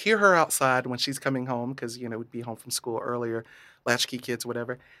 I'd hear her outside when she's coming home because, we'd be home from school earlier, latchkey kids,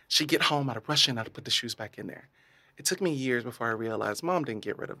 whatever. She'd get home, I'd rush in, I'd put the shoes back in there. It took me years before I realized Mom didn't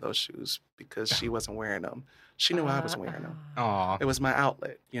get rid of those shoes because she wasn't wearing them. She knew I was wearing them. Aw. It was my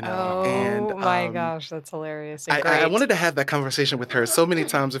outlet, Oh and my gosh, that's hilarious. And I great. wanted to have that conversation with her so many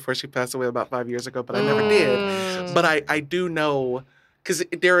times before she passed away about 5 years ago, but I never did. But I do know, because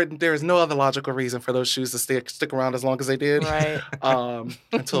there is no other logical reason for those shoes to stick around as long as they did. Right.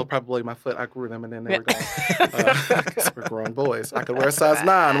 Until probably I grew them and then they were gone. Because we're grown boys. I could wear a size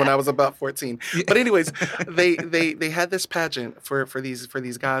 9 when I was about 14. But anyways, they had this pageant for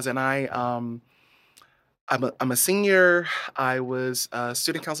these guys, and I'm a senior. I was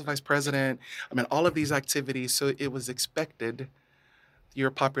student council vice president. I'm in all of these activities, so it was expected you're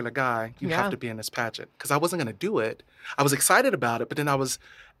a popular guy. You have Yeah. to be in this pageant. Because I wasn't going to do it. I was excited about it, but then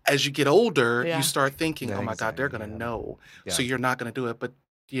as you get older, you Yeah. start thinking, That oh my God, they're anxiety, going to yeah. know. Yeah. So you're not going to do it. But,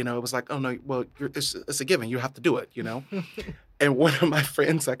 it was like, oh no, well, it's a given. You have to do it, And one of my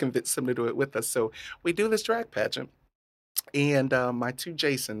friends, I convinced him to do it with us. So we do this drag pageant. And my two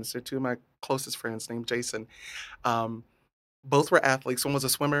Jasons, they're two of my closest friends named Jason. Um, both were athletes. One was a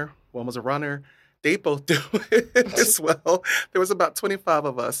swimmer, one was a runner. They both do it as well. There was about 25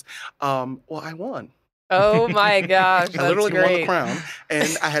 of us. Well, I won. Oh my gosh, I that's literally won the great. crown,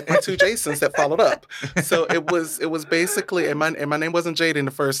 and I had my two Jasons that followed up. So it was basically, and my name wasn't Jayden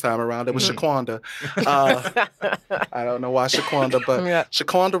the first time around. It was Mhm. Shaquanda. I don't know why Shaquanda, but Yeah.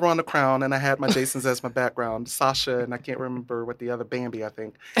 Shaquanda won the crown, and I had my Jasons as my background. Sasha, and I can't remember what the other Bambi, I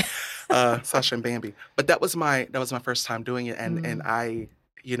think. Sasha and Bambi. But that was my first time doing it, and I,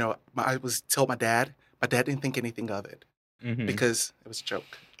 I was told my dad. My dad didn't think anything of it Mhm. because it was a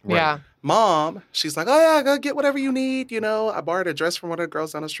joke. Right. Yeah. Mom, she's like, oh yeah, go get whatever you need. I borrowed a dress from one of the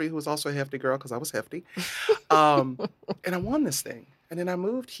girls down the street who was also a hefty girl because I was hefty. And I won this thing. And then I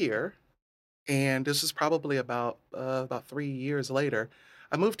moved here, and this is probably about 3 years later.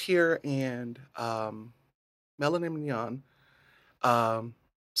 I moved here, and Melanie Mignon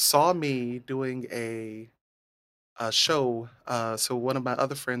saw me doing a show. So one of my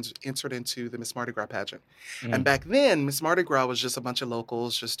other friends entered into the Miss Mardi Gras pageant. And Mm. back then, Miss Mardi Gras was just a bunch of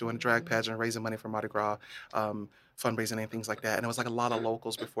locals just doing a drag pageant, raising money for Mardi Gras, fundraising and things like that. And it was like a lot of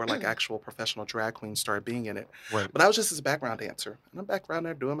locals before like actual professional drag queens started being in it. Right. But I was just as a background dancer. And I'm background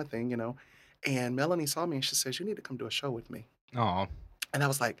there doing my thing, And Melanie saw me and she says, you need to come do a show with me. Oh. And I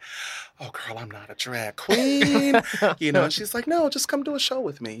was like, oh, girl, I'm not a drag queen. And she's like, no, just come do a show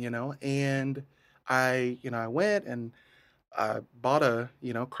with me, And I went and I bought a,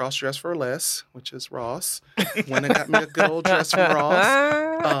 cross dress for less, which is Ross. Went and got me a good old dress from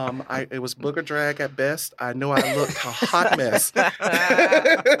Ross. It was booger drag at best. I know I looked a hot mess.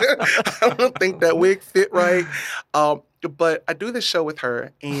 I don't think that wig fit right. But I do this show with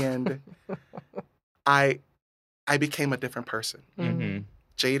her, and I became a different person. Mhm.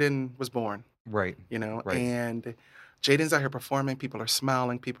 Jayden was born, Right. Right. and Jayden's out here performing. People are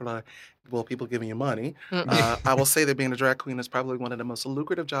smiling. People giving you money. I will say that being a drag queen is probably one of the most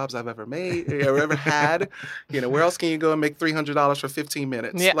lucrative jobs I've ever made or ever had. Where else can you go and make $300 for 15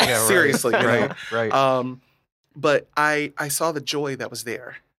 minutes? Yeah. Like, Yeah, right. seriously, Right. But I saw the joy that was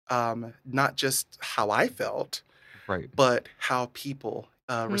there. Not just how I felt, Right. but how people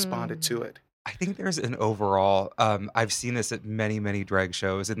responded to it. I think there's an overall. I've seen this at many, many drag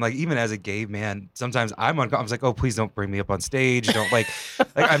shows, and like even as a gay man, sometimes I'm like, oh, please don't bring me up on stage. Don't like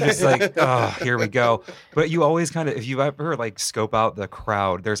I'm just like, oh, here we go. But you always kind of, if you've ever like scope out the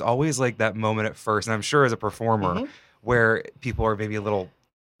crowd, there's always like that moment at first, and I'm sure as a performer, Mhm. where people are maybe a little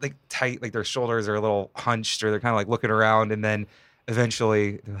like tight, like their shoulders are a little hunched, or they're kind of like looking around, and then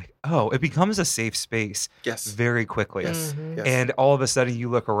eventually they're like, oh, it becomes a safe space Yes. very quickly. Yes. Mhm. Yes. And all of a sudden you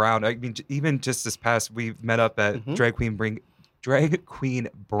look around. I mean, even just this past, we've met up at Mhm. Drag Queen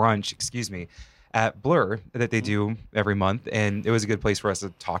Brunch, excuse me, at Blur that they do every month. And it was a good place for us to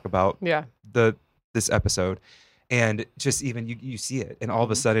talk about Yeah. this episode. And just even you see it, and all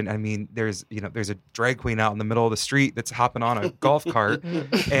of a sudden, I mean, there's a drag queen out in the middle of the street that's hopping on a golf cart, and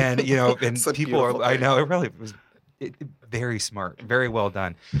and It's a people are. beautiful I thing. know it really was very smart, very well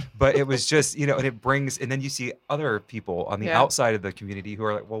done. But it was just and it brings, and then you see other people on the Yeah. outside of the community who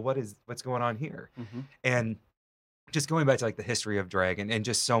are like, well, what's going on here? Mhm. And just going back to like the history of drag and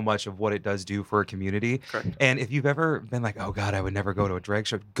just so much of what it does do for a community. Correct. And if you've ever been like, oh God, I would never go to a drag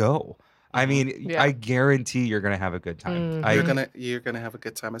show, go. I Mhm. mean, Yeah. I guarantee you're gonna have a good time. Mhm. You're gonna have a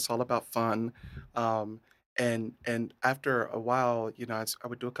good time. It's all about fun. And after a while, I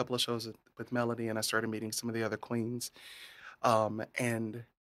would do a couple of shows with Melody, and I started meeting some of the other queens. And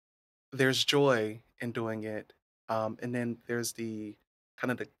there's joy in doing it. And then there's the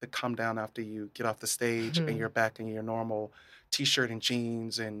kind of the come down after you get off the stage and you're back in your normal t-shirt and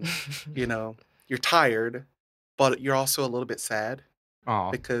jeans, and you're tired, but you're also a little bit sad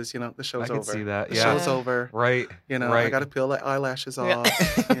Oh, because the I show's could over. see that. The Yeah. show's Yeah. over. Right. I Right. got to peel the eyelashes Yeah.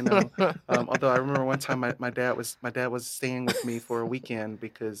 off. Although I remember one time my dad was staying with me for a weekend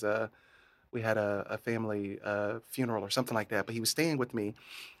because we had a family funeral or something like that. But he was staying with me,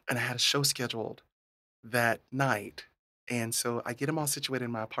 and I had a show scheduled that night. And so I get him all situated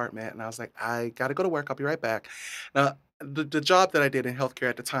in my apartment, and I was like, I got to go to work. I'll be right back. Now, the job that I did in healthcare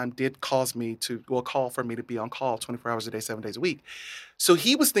at the time did call for me to be on call 24 hours a day, 7 days a week. So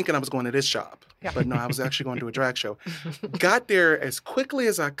he was thinking I was going to this job, Yeah. but no, I was actually going to a drag show. Got there as quickly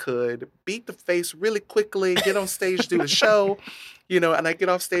as I could, beat the face really quickly, get on stage, do the show, and I get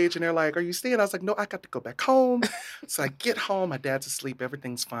off stage and they're like, "Are you staying?" I was like, "No, I got to go back home." So I get home, my dad's asleep,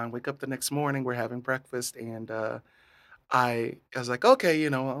 everything's fine. Wake up the next morning, we're having breakfast, and I was like, okay,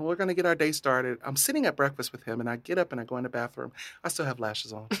 we're gonna get our day started. I'm sitting at breakfast with him, and I get up and I go in the bathroom. I still have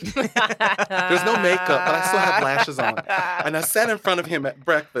lashes on. There's no makeup, but I still have lashes on. And I sat in front of him at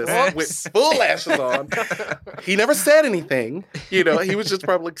breakfast with Whoops. full lashes on. He never said anything, he was just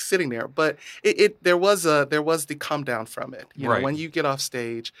probably sitting there. But there was the come down from it. Right. When you get off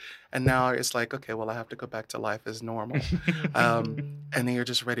stage, and now it's like, okay, well, I have to go back to life as normal. And then you're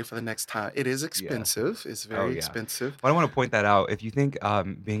just ready for the next time. It is expensive. It's very expensive. But I want to point that out. If you think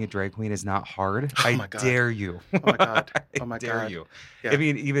being a drag queen is not hard, Oh I my God. dare you. Oh my God. Oh I my dare God. you. Yeah. I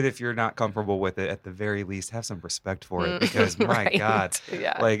mean, even if you're not comfortable with it, at the very least, have some respect for it, because my Right. God,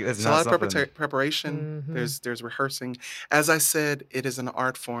 Yeah. like it's There's a not lot of something. preparation. Mhm. There's rehearsing. As I said, it is an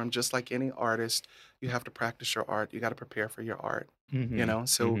art form, just like any artist. You have to practice your art. You got to prepare for your art.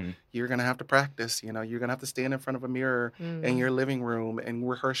 So you're gonna have to practice. You're gonna have to stand in front of a mirror in your living room and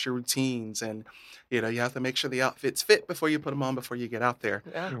rehearse your routines, and you have to make sure the outfits fit before you put them on before you get out there.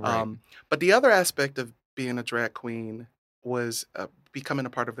 Yeah. Right. But the other aspect of being a drag queen was becoming a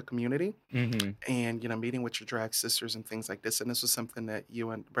part of the community, Mm-hmm. and meeting with your drag sisters and things like this. And this was something that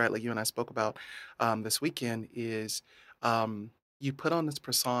you and Bradley, you and I spoke about this weekend. Is you put on this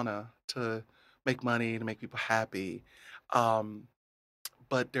persona to make money, to make people happy, um,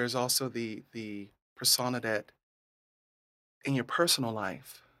 but there's also the persona that in your personal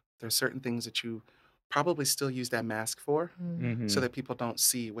life, there's certain things that you probably still use that mask for, so Mm-hmm. that people don't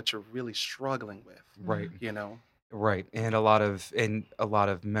see what you're really struggling with. Right. You know. Right. And a lot of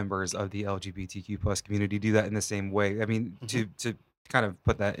members of the LGBTQ plus community do that in the same way. I mean, Mhm. to kind of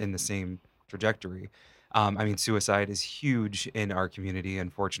put that in the same trajectory. I mean, suicide is huge in our community,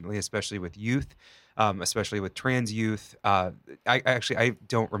 unfortunately, especially with youth, especially with trans youth. I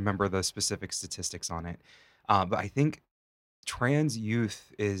don't remember the specific statistics on it, but I think trans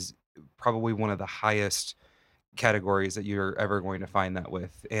youth is probably one of the highest categories that you're ever going to find that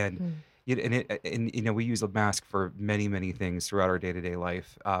with. And we use a mask for many things throughout our day-to-day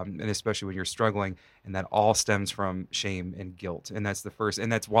life, and especially when you're struggling, and that all stems from shame and guilt. And that's the first, and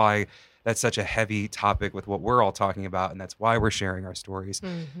that's why that's such a heavy topic with what we're all talking about, and that's why we're sharing our stories.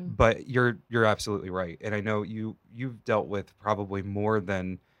 Mhm. But you're absolutely right, and I know you've dealt with probably more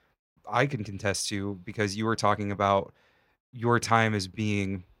than I can contest to, because you were talking about your time as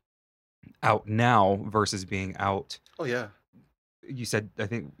being out now versus being out. Oh yeah. You said, I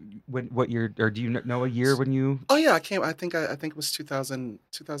think, what year, or do you know a year when you? Oh yeah, I came. I think it was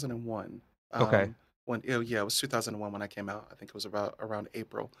 2001. Okay. It was 2001 when I came out. I think it was about around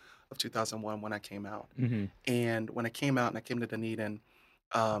April of 2001 when I came out. Mm-hmm. And when I came out and I came to Dunedin,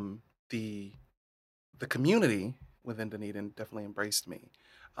 um, the the community within Dunedin definitely embraced me.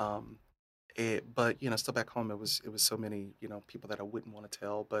 Um, but still back home, it was so many people that I wouldn't want to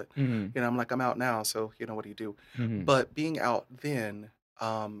tell. But Mm-hmm. I'm like, I'm out now, so what do you do? Mm-hmm. But being out then,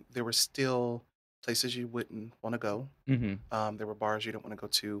 there were still places you wouldn't want to go. Mm-hmm. There were bars you don't want to go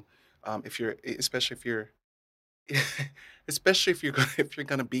to. Especially if you're especially if you're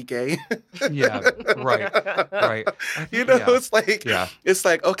gonna be gay. Yeah. Right. Right. I think, yeah. It's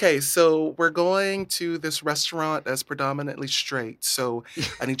like, okay, so we're going to this restaurant that's predominantly straight, so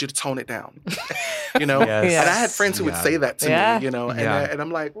I need you to tone it down. Yes. And I had friends who would Yeah. say that to Yeah. me, and Yeah. and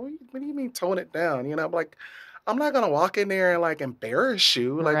I'm like, what do you mean tone it down? I'm like, I'm not gonna walk in there and like embarrass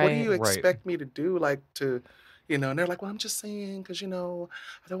you. Like, what do Right. you Right. expect me to do? Like to, and they're like, well, I'm just saying because I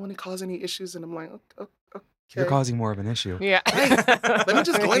don't want to cause any issues, and I'm like, You're okay. causing more of an issue. Yeah. Right. Let me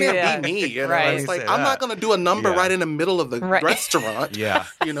just go in there Yeah. and be me. Right. It's Let me like say I'm not that. gonna do a number Yeah. right in the middle of the Right. restaurant. Yeah.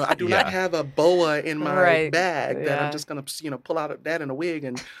 I do not Yeah. have a boa in my Right. bag that I'm Yeah. just gonna pull out of that in a wig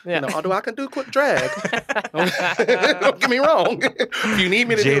and Yeah. although I can do quick drag. Don't get me wrong. If you need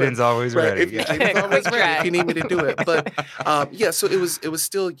me to do it, Jaden's always right? ready. If you, Yeah. Jaden's always Quick ready if you drag. need me to do it. But so it was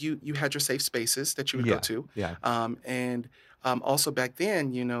still you had your safe spaces that you would go Yeah. to. Yeah. And also back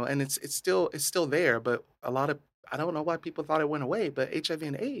then, and it's still there, but a lot of I don't know why people thought it went away, but HIV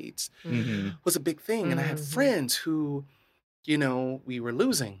and AIDS Mm-hmm. was a big thing, and I had Mhm. friends who, we were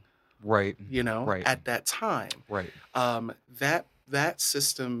losing, Right. Right. at that time. Right. That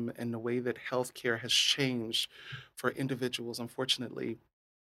system and the way that healthcare has changed for individuals, unfortunately,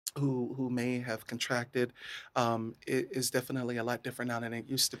 who may have contracted, is definitely a lot different now than it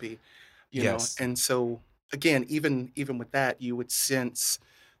used to be, Yes. and so again, even with that, you would sense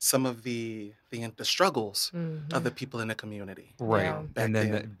some of the struggles of Mhm. the people in the community, Right. Yeah. And back then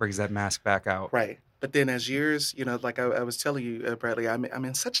then. that brings that mask back out. Right. But then as years, like I was telling you, Bradley, I'm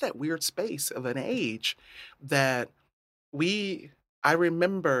in such that weird space of an age that we I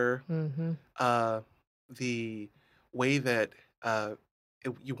remember Mhm. uh, the way that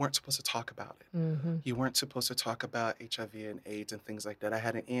you weren't supposed to talk about it. Mhm. You weren't supposed to talk about HIV and AIDS and things like that. I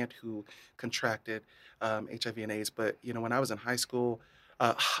had an aunt who contracted HIV and AIDS, but when I was in high school,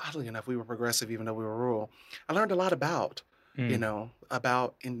 oddly enough, we were progressive even though we were rural. I learned a lot Mm.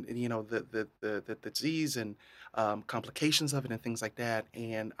 about the disease and complications of it and things like that,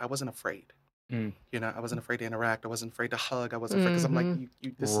 and I wasn't afraid. Mm. I wasn't afraid to interact. I wasn't afraid to hug. I wasn't afraid because I'm like,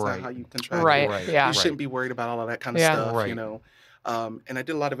 Mhm. this is not Right. how you contract it. Right. Right. You Yeah. shouldn't Right. be worried about all of that kind of Yeah. stuff, Right. And I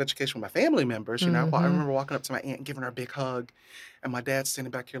did a lot of education with my family members. I Mhm. remember walking up to my aunt and giving her a big hug, and my dad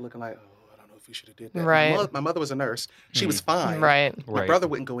standing back here looking like, oh, I don't know if you should have did that. Right. My mother was a nurse. She was Mm. fine. Right. My Right. brother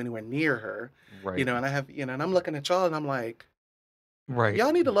wouldn't go anywhere near her, Right. and I have, and I'm looking at y'all and I'm like, Right.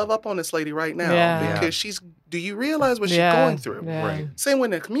 y'all need to love up on this lady right now Yeah. because Yeah. do you realize what she's Yeah. going through? Yeah. Right. Same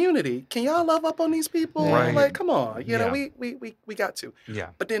with the community. Can y'all love up on these people? Yeah. Like, Right. come on. Yeah. We got to. Yeah.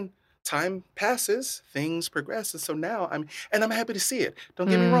 But then time passes, things progress, and so now I'm happy to see it. Don't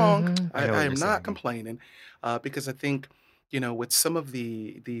get me wrong. Mhm. I know I what you're am not saying. complaining, because I think with some of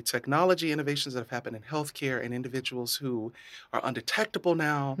the technology innovations that have happened in healthcare and individuals who are undetectable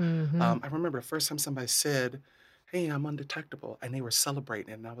now. Mhm. I remember the first time somebody said, "Hey, I'm undetectable," and they were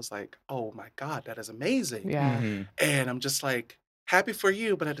celebrating, and I was like, "Oh my God, that is amazing." Yeah. Hmm. And I'm just like happy for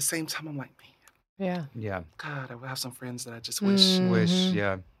you, but at the same time, I'm like, man, Yeah. Yeah. God, I have some friends that I just wish, Wish. Mhm.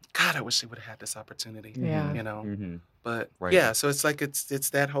 Yeah. God, I wish they would have had this opportunity, Hmm. Yeah. you know. Hmm. But Right. yeah, so it's like it's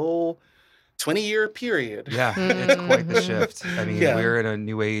that whole 20-year period. Yeah. It's quite the Mhm. shift. I mean, Yeah. Mhm. we're in a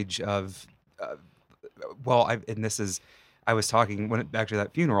new age of, uh, well, and this is, I was talking when actually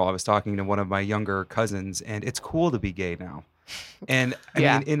that funeral, I was talking to one of my younger cousins, and it's cool to be gay now. And I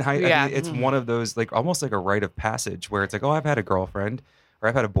Yeah. mean, I mean, Yeah. it's one Mm. of those like almost like a rite of passage where it's like, oh, I've had a girlfriend or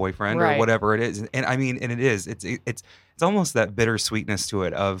I've had a boyfriend or Right. whatever it is. And I mean, and it is, it's almost that bittersweetness to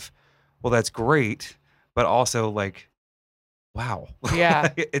it of, well, that's great, but also like, wow, Yeah.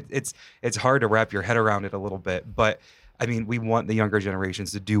 it's hard to wrap your head around it a little bit. But I mean, we want the younger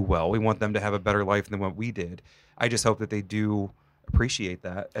generations to do well. We want them to have a better life than what we did. I just hope that they do appreciate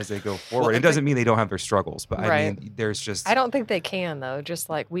that as they go Well, forward. I It doesn't think mean they don't have their struggles, but I Right. mean, there's I just, don't think they can though. Just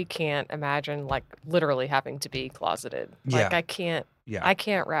like we can't imagine like literally having to be closeted. Like yeah, I yeah,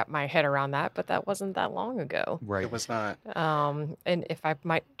 can't wrap my head around that, but that wasn't that long ago. right. it was not. And if I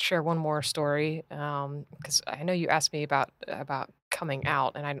might share one more story, because I know you asked me about coming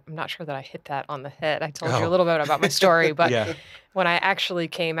out, and I'm not sure that I hit that on the head. I told you a Oh, little bit about my story, but yeah. when I actually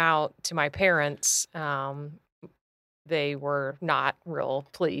came out to my parents, they were not real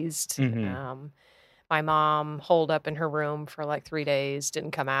pleased. Hmm. My mom holed up in her room for like 3 days,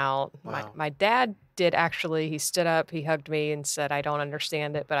 didn't come out. My Wow. my dad did actually. He stood up, he hugged me, and said, "I don't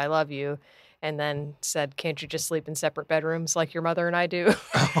understand it, but I love you." And then said, "Can't you just sleep in separate bedrooms like your mother and I do?"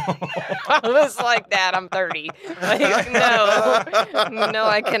 I was like, "Dad, I'm 30. Like, no, no,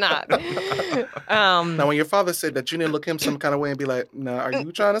 I cannot." Now, when your father said that, you didn't look him some kind of way and be like, "No, are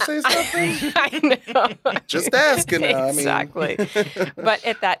you trying to say something?" I know. Just asking. I mean, Exactly. But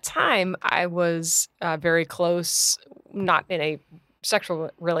at that time, I was very close, not in a sexual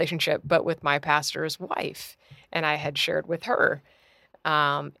relationship, but with my pastor's wife. And I had shared with her.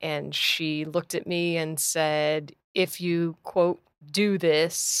 And she looked at me and said, "If you, quote, do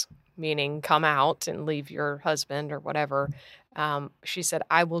this," meaning come out and leave your husband or whatever, she said,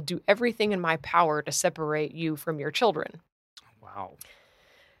 "I will do everything in my power to separate you from your children." Wow.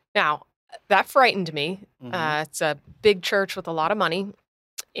 Now, that frightened me. Mhm. It's a big church with a lot of money.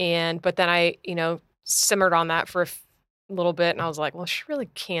 But then I, simmered on that for a little bit, and I was like, well, she really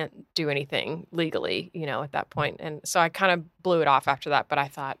can't do anything legally, at that point. And so I kind of blew it off after that. But I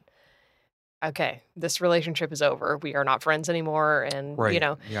thought, okay, this relationship is over. We are not friends anymore. And, Right.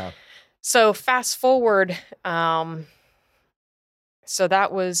 Yeah. so fast forward. So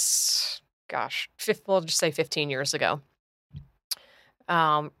that was, gosh, we'll just say 15 years ago.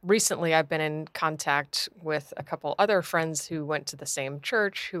 Recently, I've been in contact with a couple other friends who went to the same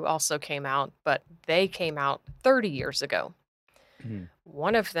church who also came out, but they came out 30 years ago. Mhm.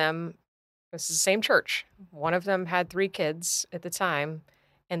 One of them, this is the same church. One of them had 3 kids at the time,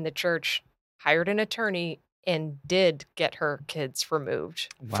 and the church hired an attorney and did get her kids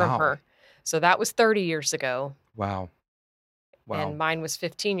removed from Wow. her. So that was 30 years ago. Wow. Wow. And mine was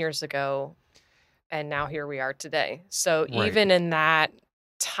 15 years ago, and now here we are today. So Right. even in that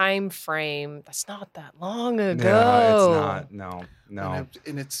time frame, that's not that long Yeah, ago. it's not. No.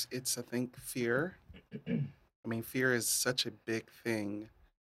 And it's I think fear. I mean, fear is such a big thing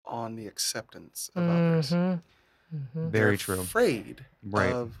on the acceptance of others. They're Very true. afraid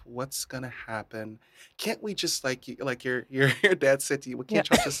Right. of what's gonna happen. Can't we just like your dad said to you? Well, can't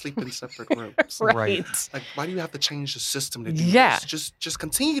Yeah. y'all just sleep in separate rooms? Right. Like, why do you have to change the system to do Yeah. this? Just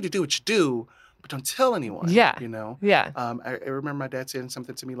continue to do what you do, but don't tell anyone. Yeah. You know. Yeah. I remember my dad saying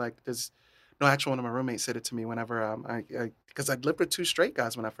something to me like this. No, actually, one of my roommates said it to me whenever because I'd lived with two straight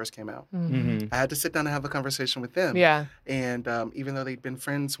guys when I first came out. I had to sit down and have a conversation with them. Yeah. And even though they'd been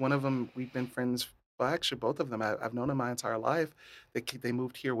friends, one of them we'd been friends. Well, actually, both of them I've known them my entire life. They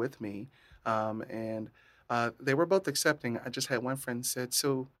moved here with me, and they were both accepting. I just had one friend said,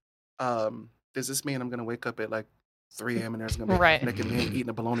 "So, does this mean I'm going to wake up at like 3 a.m. and there's going to be a Right. naked man eating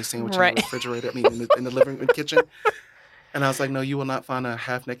a bologna sandwich in Right. the refrigerator? I mean, in the living room, kitchen?" And I was like, "No, you will not find a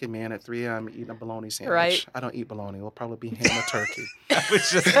half-naked man at 3 a.m. eating a bologna sandwich. Right. I don't eat bologna. It'll probably be ham or turkey." I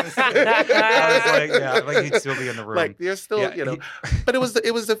was just gonna say, I was like, yeah, like he'd still be in the room. Like there's still, Yeah, but it was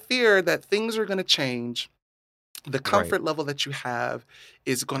the fear that things are going to change. The Right. comfort level that you have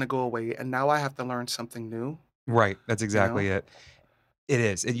is going to go away, and now I have to learn something new. Right. That's exactly know? it. It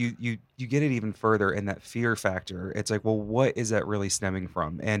is. And you get it even further in that fear factor. It's like, well, what is that really stemming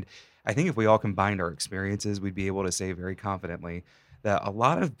from? And I think if we all combined our experiences, we'd be able to say very confidently that a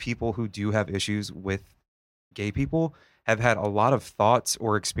lot of people who do have issues with gay people have had a lot of thoughts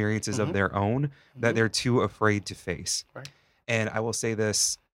or experiences of Mhm. their own that Mhm. they're too afraid to face. Right. And I will say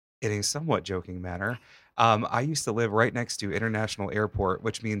this in a somewhat joking manner. I used to live right next to International Airport,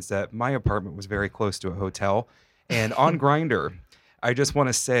 which means that my apartment was very close to a hotel. And on Grindr, I just want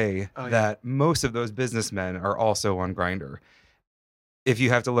to say Oh, yeah. that most of those businessmen are also on Grindr. If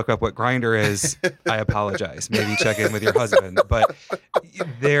you have to look up what Grindr is, I apologize. Maybe check in with your husband. But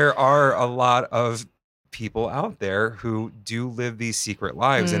there are a lot of people out there who do live these secret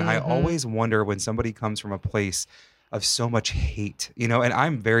lives. And I always wonder when somebody comes from a place of so much hate, and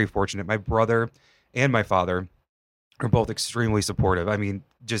I'm very fortunate. My brother and my father are both extremely supportive. I mean,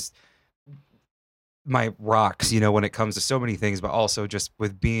 just my rocks, when it comes to so many things, but also just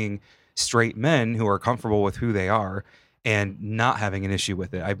with being straight men who are comfortable with who they are and not having an issue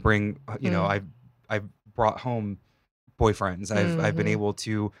with it. I bring, I've brought home boyfriends. I've been able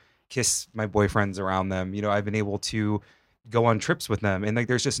to kiss my boyfriends around them. I've been able to go on trips with them, and like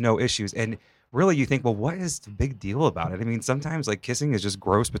there's just no issues. And really, you think, well, what is the big deal about it? I mean, sometimes like kissing is just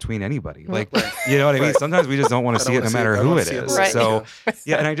gross between anybody. Like, Right. you know what I mean? Right. Sometimes we just don't want I to don't see it wanna no matter I who don't it see is. Right. So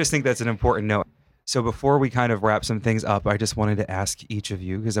yeah, and I just think that's an important note. So before we kind of wrap some things up, I just wanted to ask each of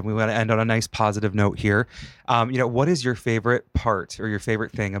you, because we want to end on a nice positive note here. What is your favorite part or your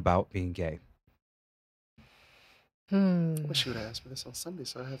favorite thing about being gay? I wish you would have asked me this on Sunday,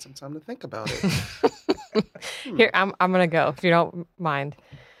 so I had some time to think about it. Here, I'm gonna go if you don't mind.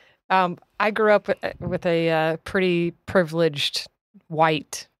 I grew up with a pretty privileged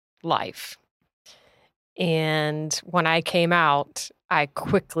white life, and when I came out, I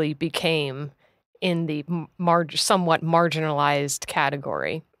quickly became in the somewhat marginalized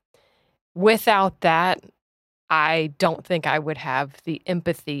category. Without that, I don't think I would have the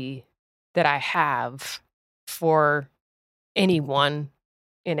empathy that I have for anyone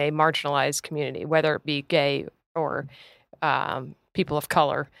in a marginalized community, whether it be gay or people of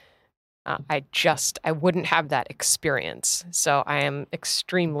color. I wouldn't have that experience. So I am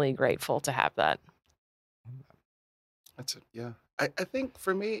extremely grateful to have that. That's it. Yeah. I think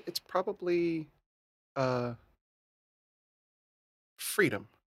for me, it's probably freedom.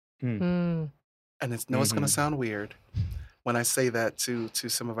 Mm. And it's going to sound weird when I say that to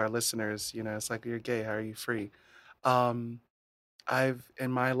some of our listeners. It's like, you're gay. How are you free? I've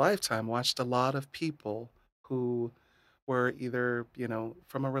in my lifetime watched a lot of people who were either,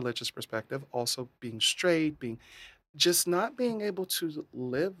 from a religious perspective, also being straight, being just not being able to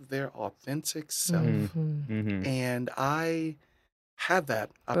live their authentic self. Mhm. And I have that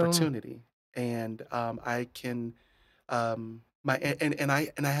Boom. opportunity, and I can my and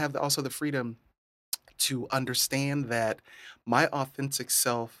I have also the freedom to understand that my authentic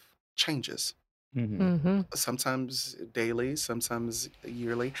self changes. Mhm. Sometimes daily, sometimes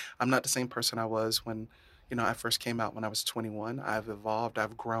yearly. I'm not the same person I was when, I first came out when I was 21. I've evolved,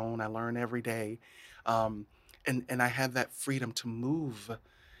 I've grown, I learn every day. Um, and I have that freedom to move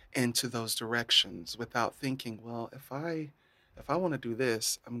into those directions without thinking, well, if I if I want to do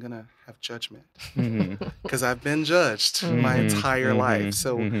this, I'm going to have judgment Mm-hmm. because I've been judged my Mm-hmm. entire life.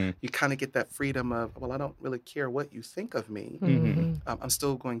 So Mm-hmm. you kind of get that freedom of, well, I don't really care what you think of me. Mm-hmm. I'm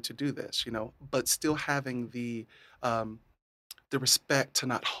still going to do this, but still having the respect to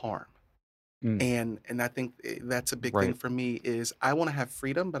not harm. Mm. And I think that's a big thing Right. for me is I want to have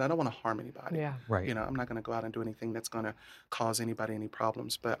freedom, but I don't want to harm anybody. Yeah. Right. I'm not going to go out and do anything that's going to cause anybody any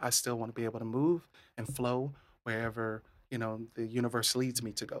problems, but I still want to be able to move and flow wherever, the universe leads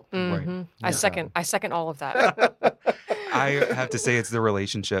me to go. Right. I Yeah. second all of that. I have to say it's the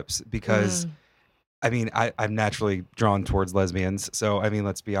relationships because I mean, I'm naturally drawn towards lesbians. So, I mean,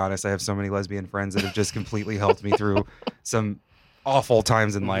 let's be honest. I have so many lesbian friends that have just completely helped me through some awful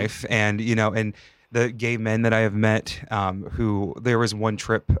times in Mhm. life. And, and the gay men that I have met, who there was one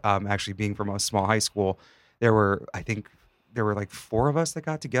trip, actually being from a small high school, I think there were like 4 of us that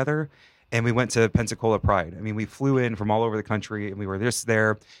got together and we went to Pensacola Pride. I mean, we flew in from all over the country and we were just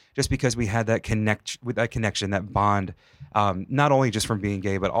there just because we had that connection, that bond, not only just from being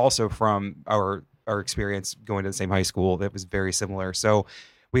gay, but also from our experience going to the same high school that was very similar. So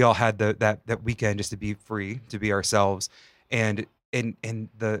we all had that weekend just to be free, to be ourselves, and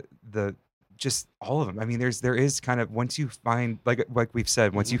the just all of them. I mean, there is kind of, once you find, like we've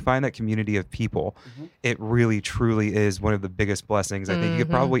said, once you find that community of people, Mhm. it really truly is one of the biggest blessings I think you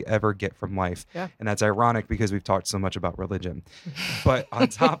could probably ever get from life. Yeah. And that's ironic because we've talked so much about religion. But on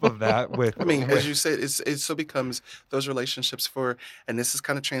top of that, I mean, as you said, it so becomes those relationships and this is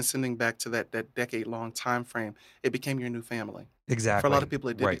kind of transcending back to that decade-long time frame. It became your new family. exactly, For a lot of people,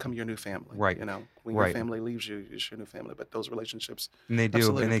 it did right, become your new family. Right. When your Right. family leaves you, it's your new family. But those relationships, And they do,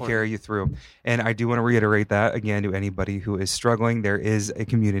 absolutely and they important. carry you through. And I do want to reiterate that again to anybody who is struggling. There is a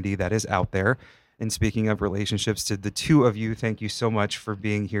community that is out there. And speaking of relationships, to the 2 of you, thank you so much for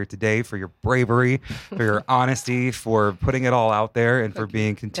being here today, for your bravery, for your honesty, for putting it all out there, and for Thank you.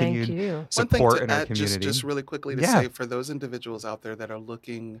 being Thank continued you. One thing support to in our add, community. just really quickly to Yeah. say, for those individuals out there that are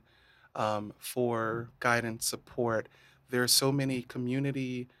looking for guidance, support, there are so many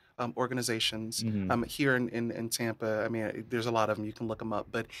community organizations Mhm. here in Tampa. I mean, there's a lot of them. You can look them up.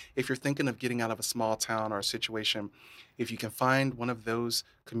 But if you're thinking of getting out of a small town or a situation, if you can find one of those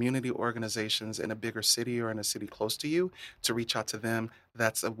community organizations in a bigger city or in a city close to you, to reach out to them,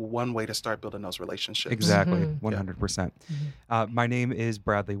 that's one way to start building those relationships. Exactly, Mhm. 100%. My name is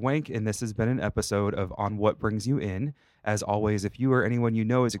Bradley Wank, and this has been an episode of On What Brings You In. As always, if you or anyone you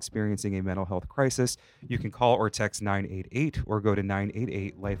know is experiencing a mental health crisis, you can call or text 988 or go to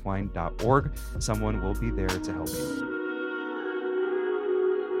 988lifeline.org. Someone will be there to help you.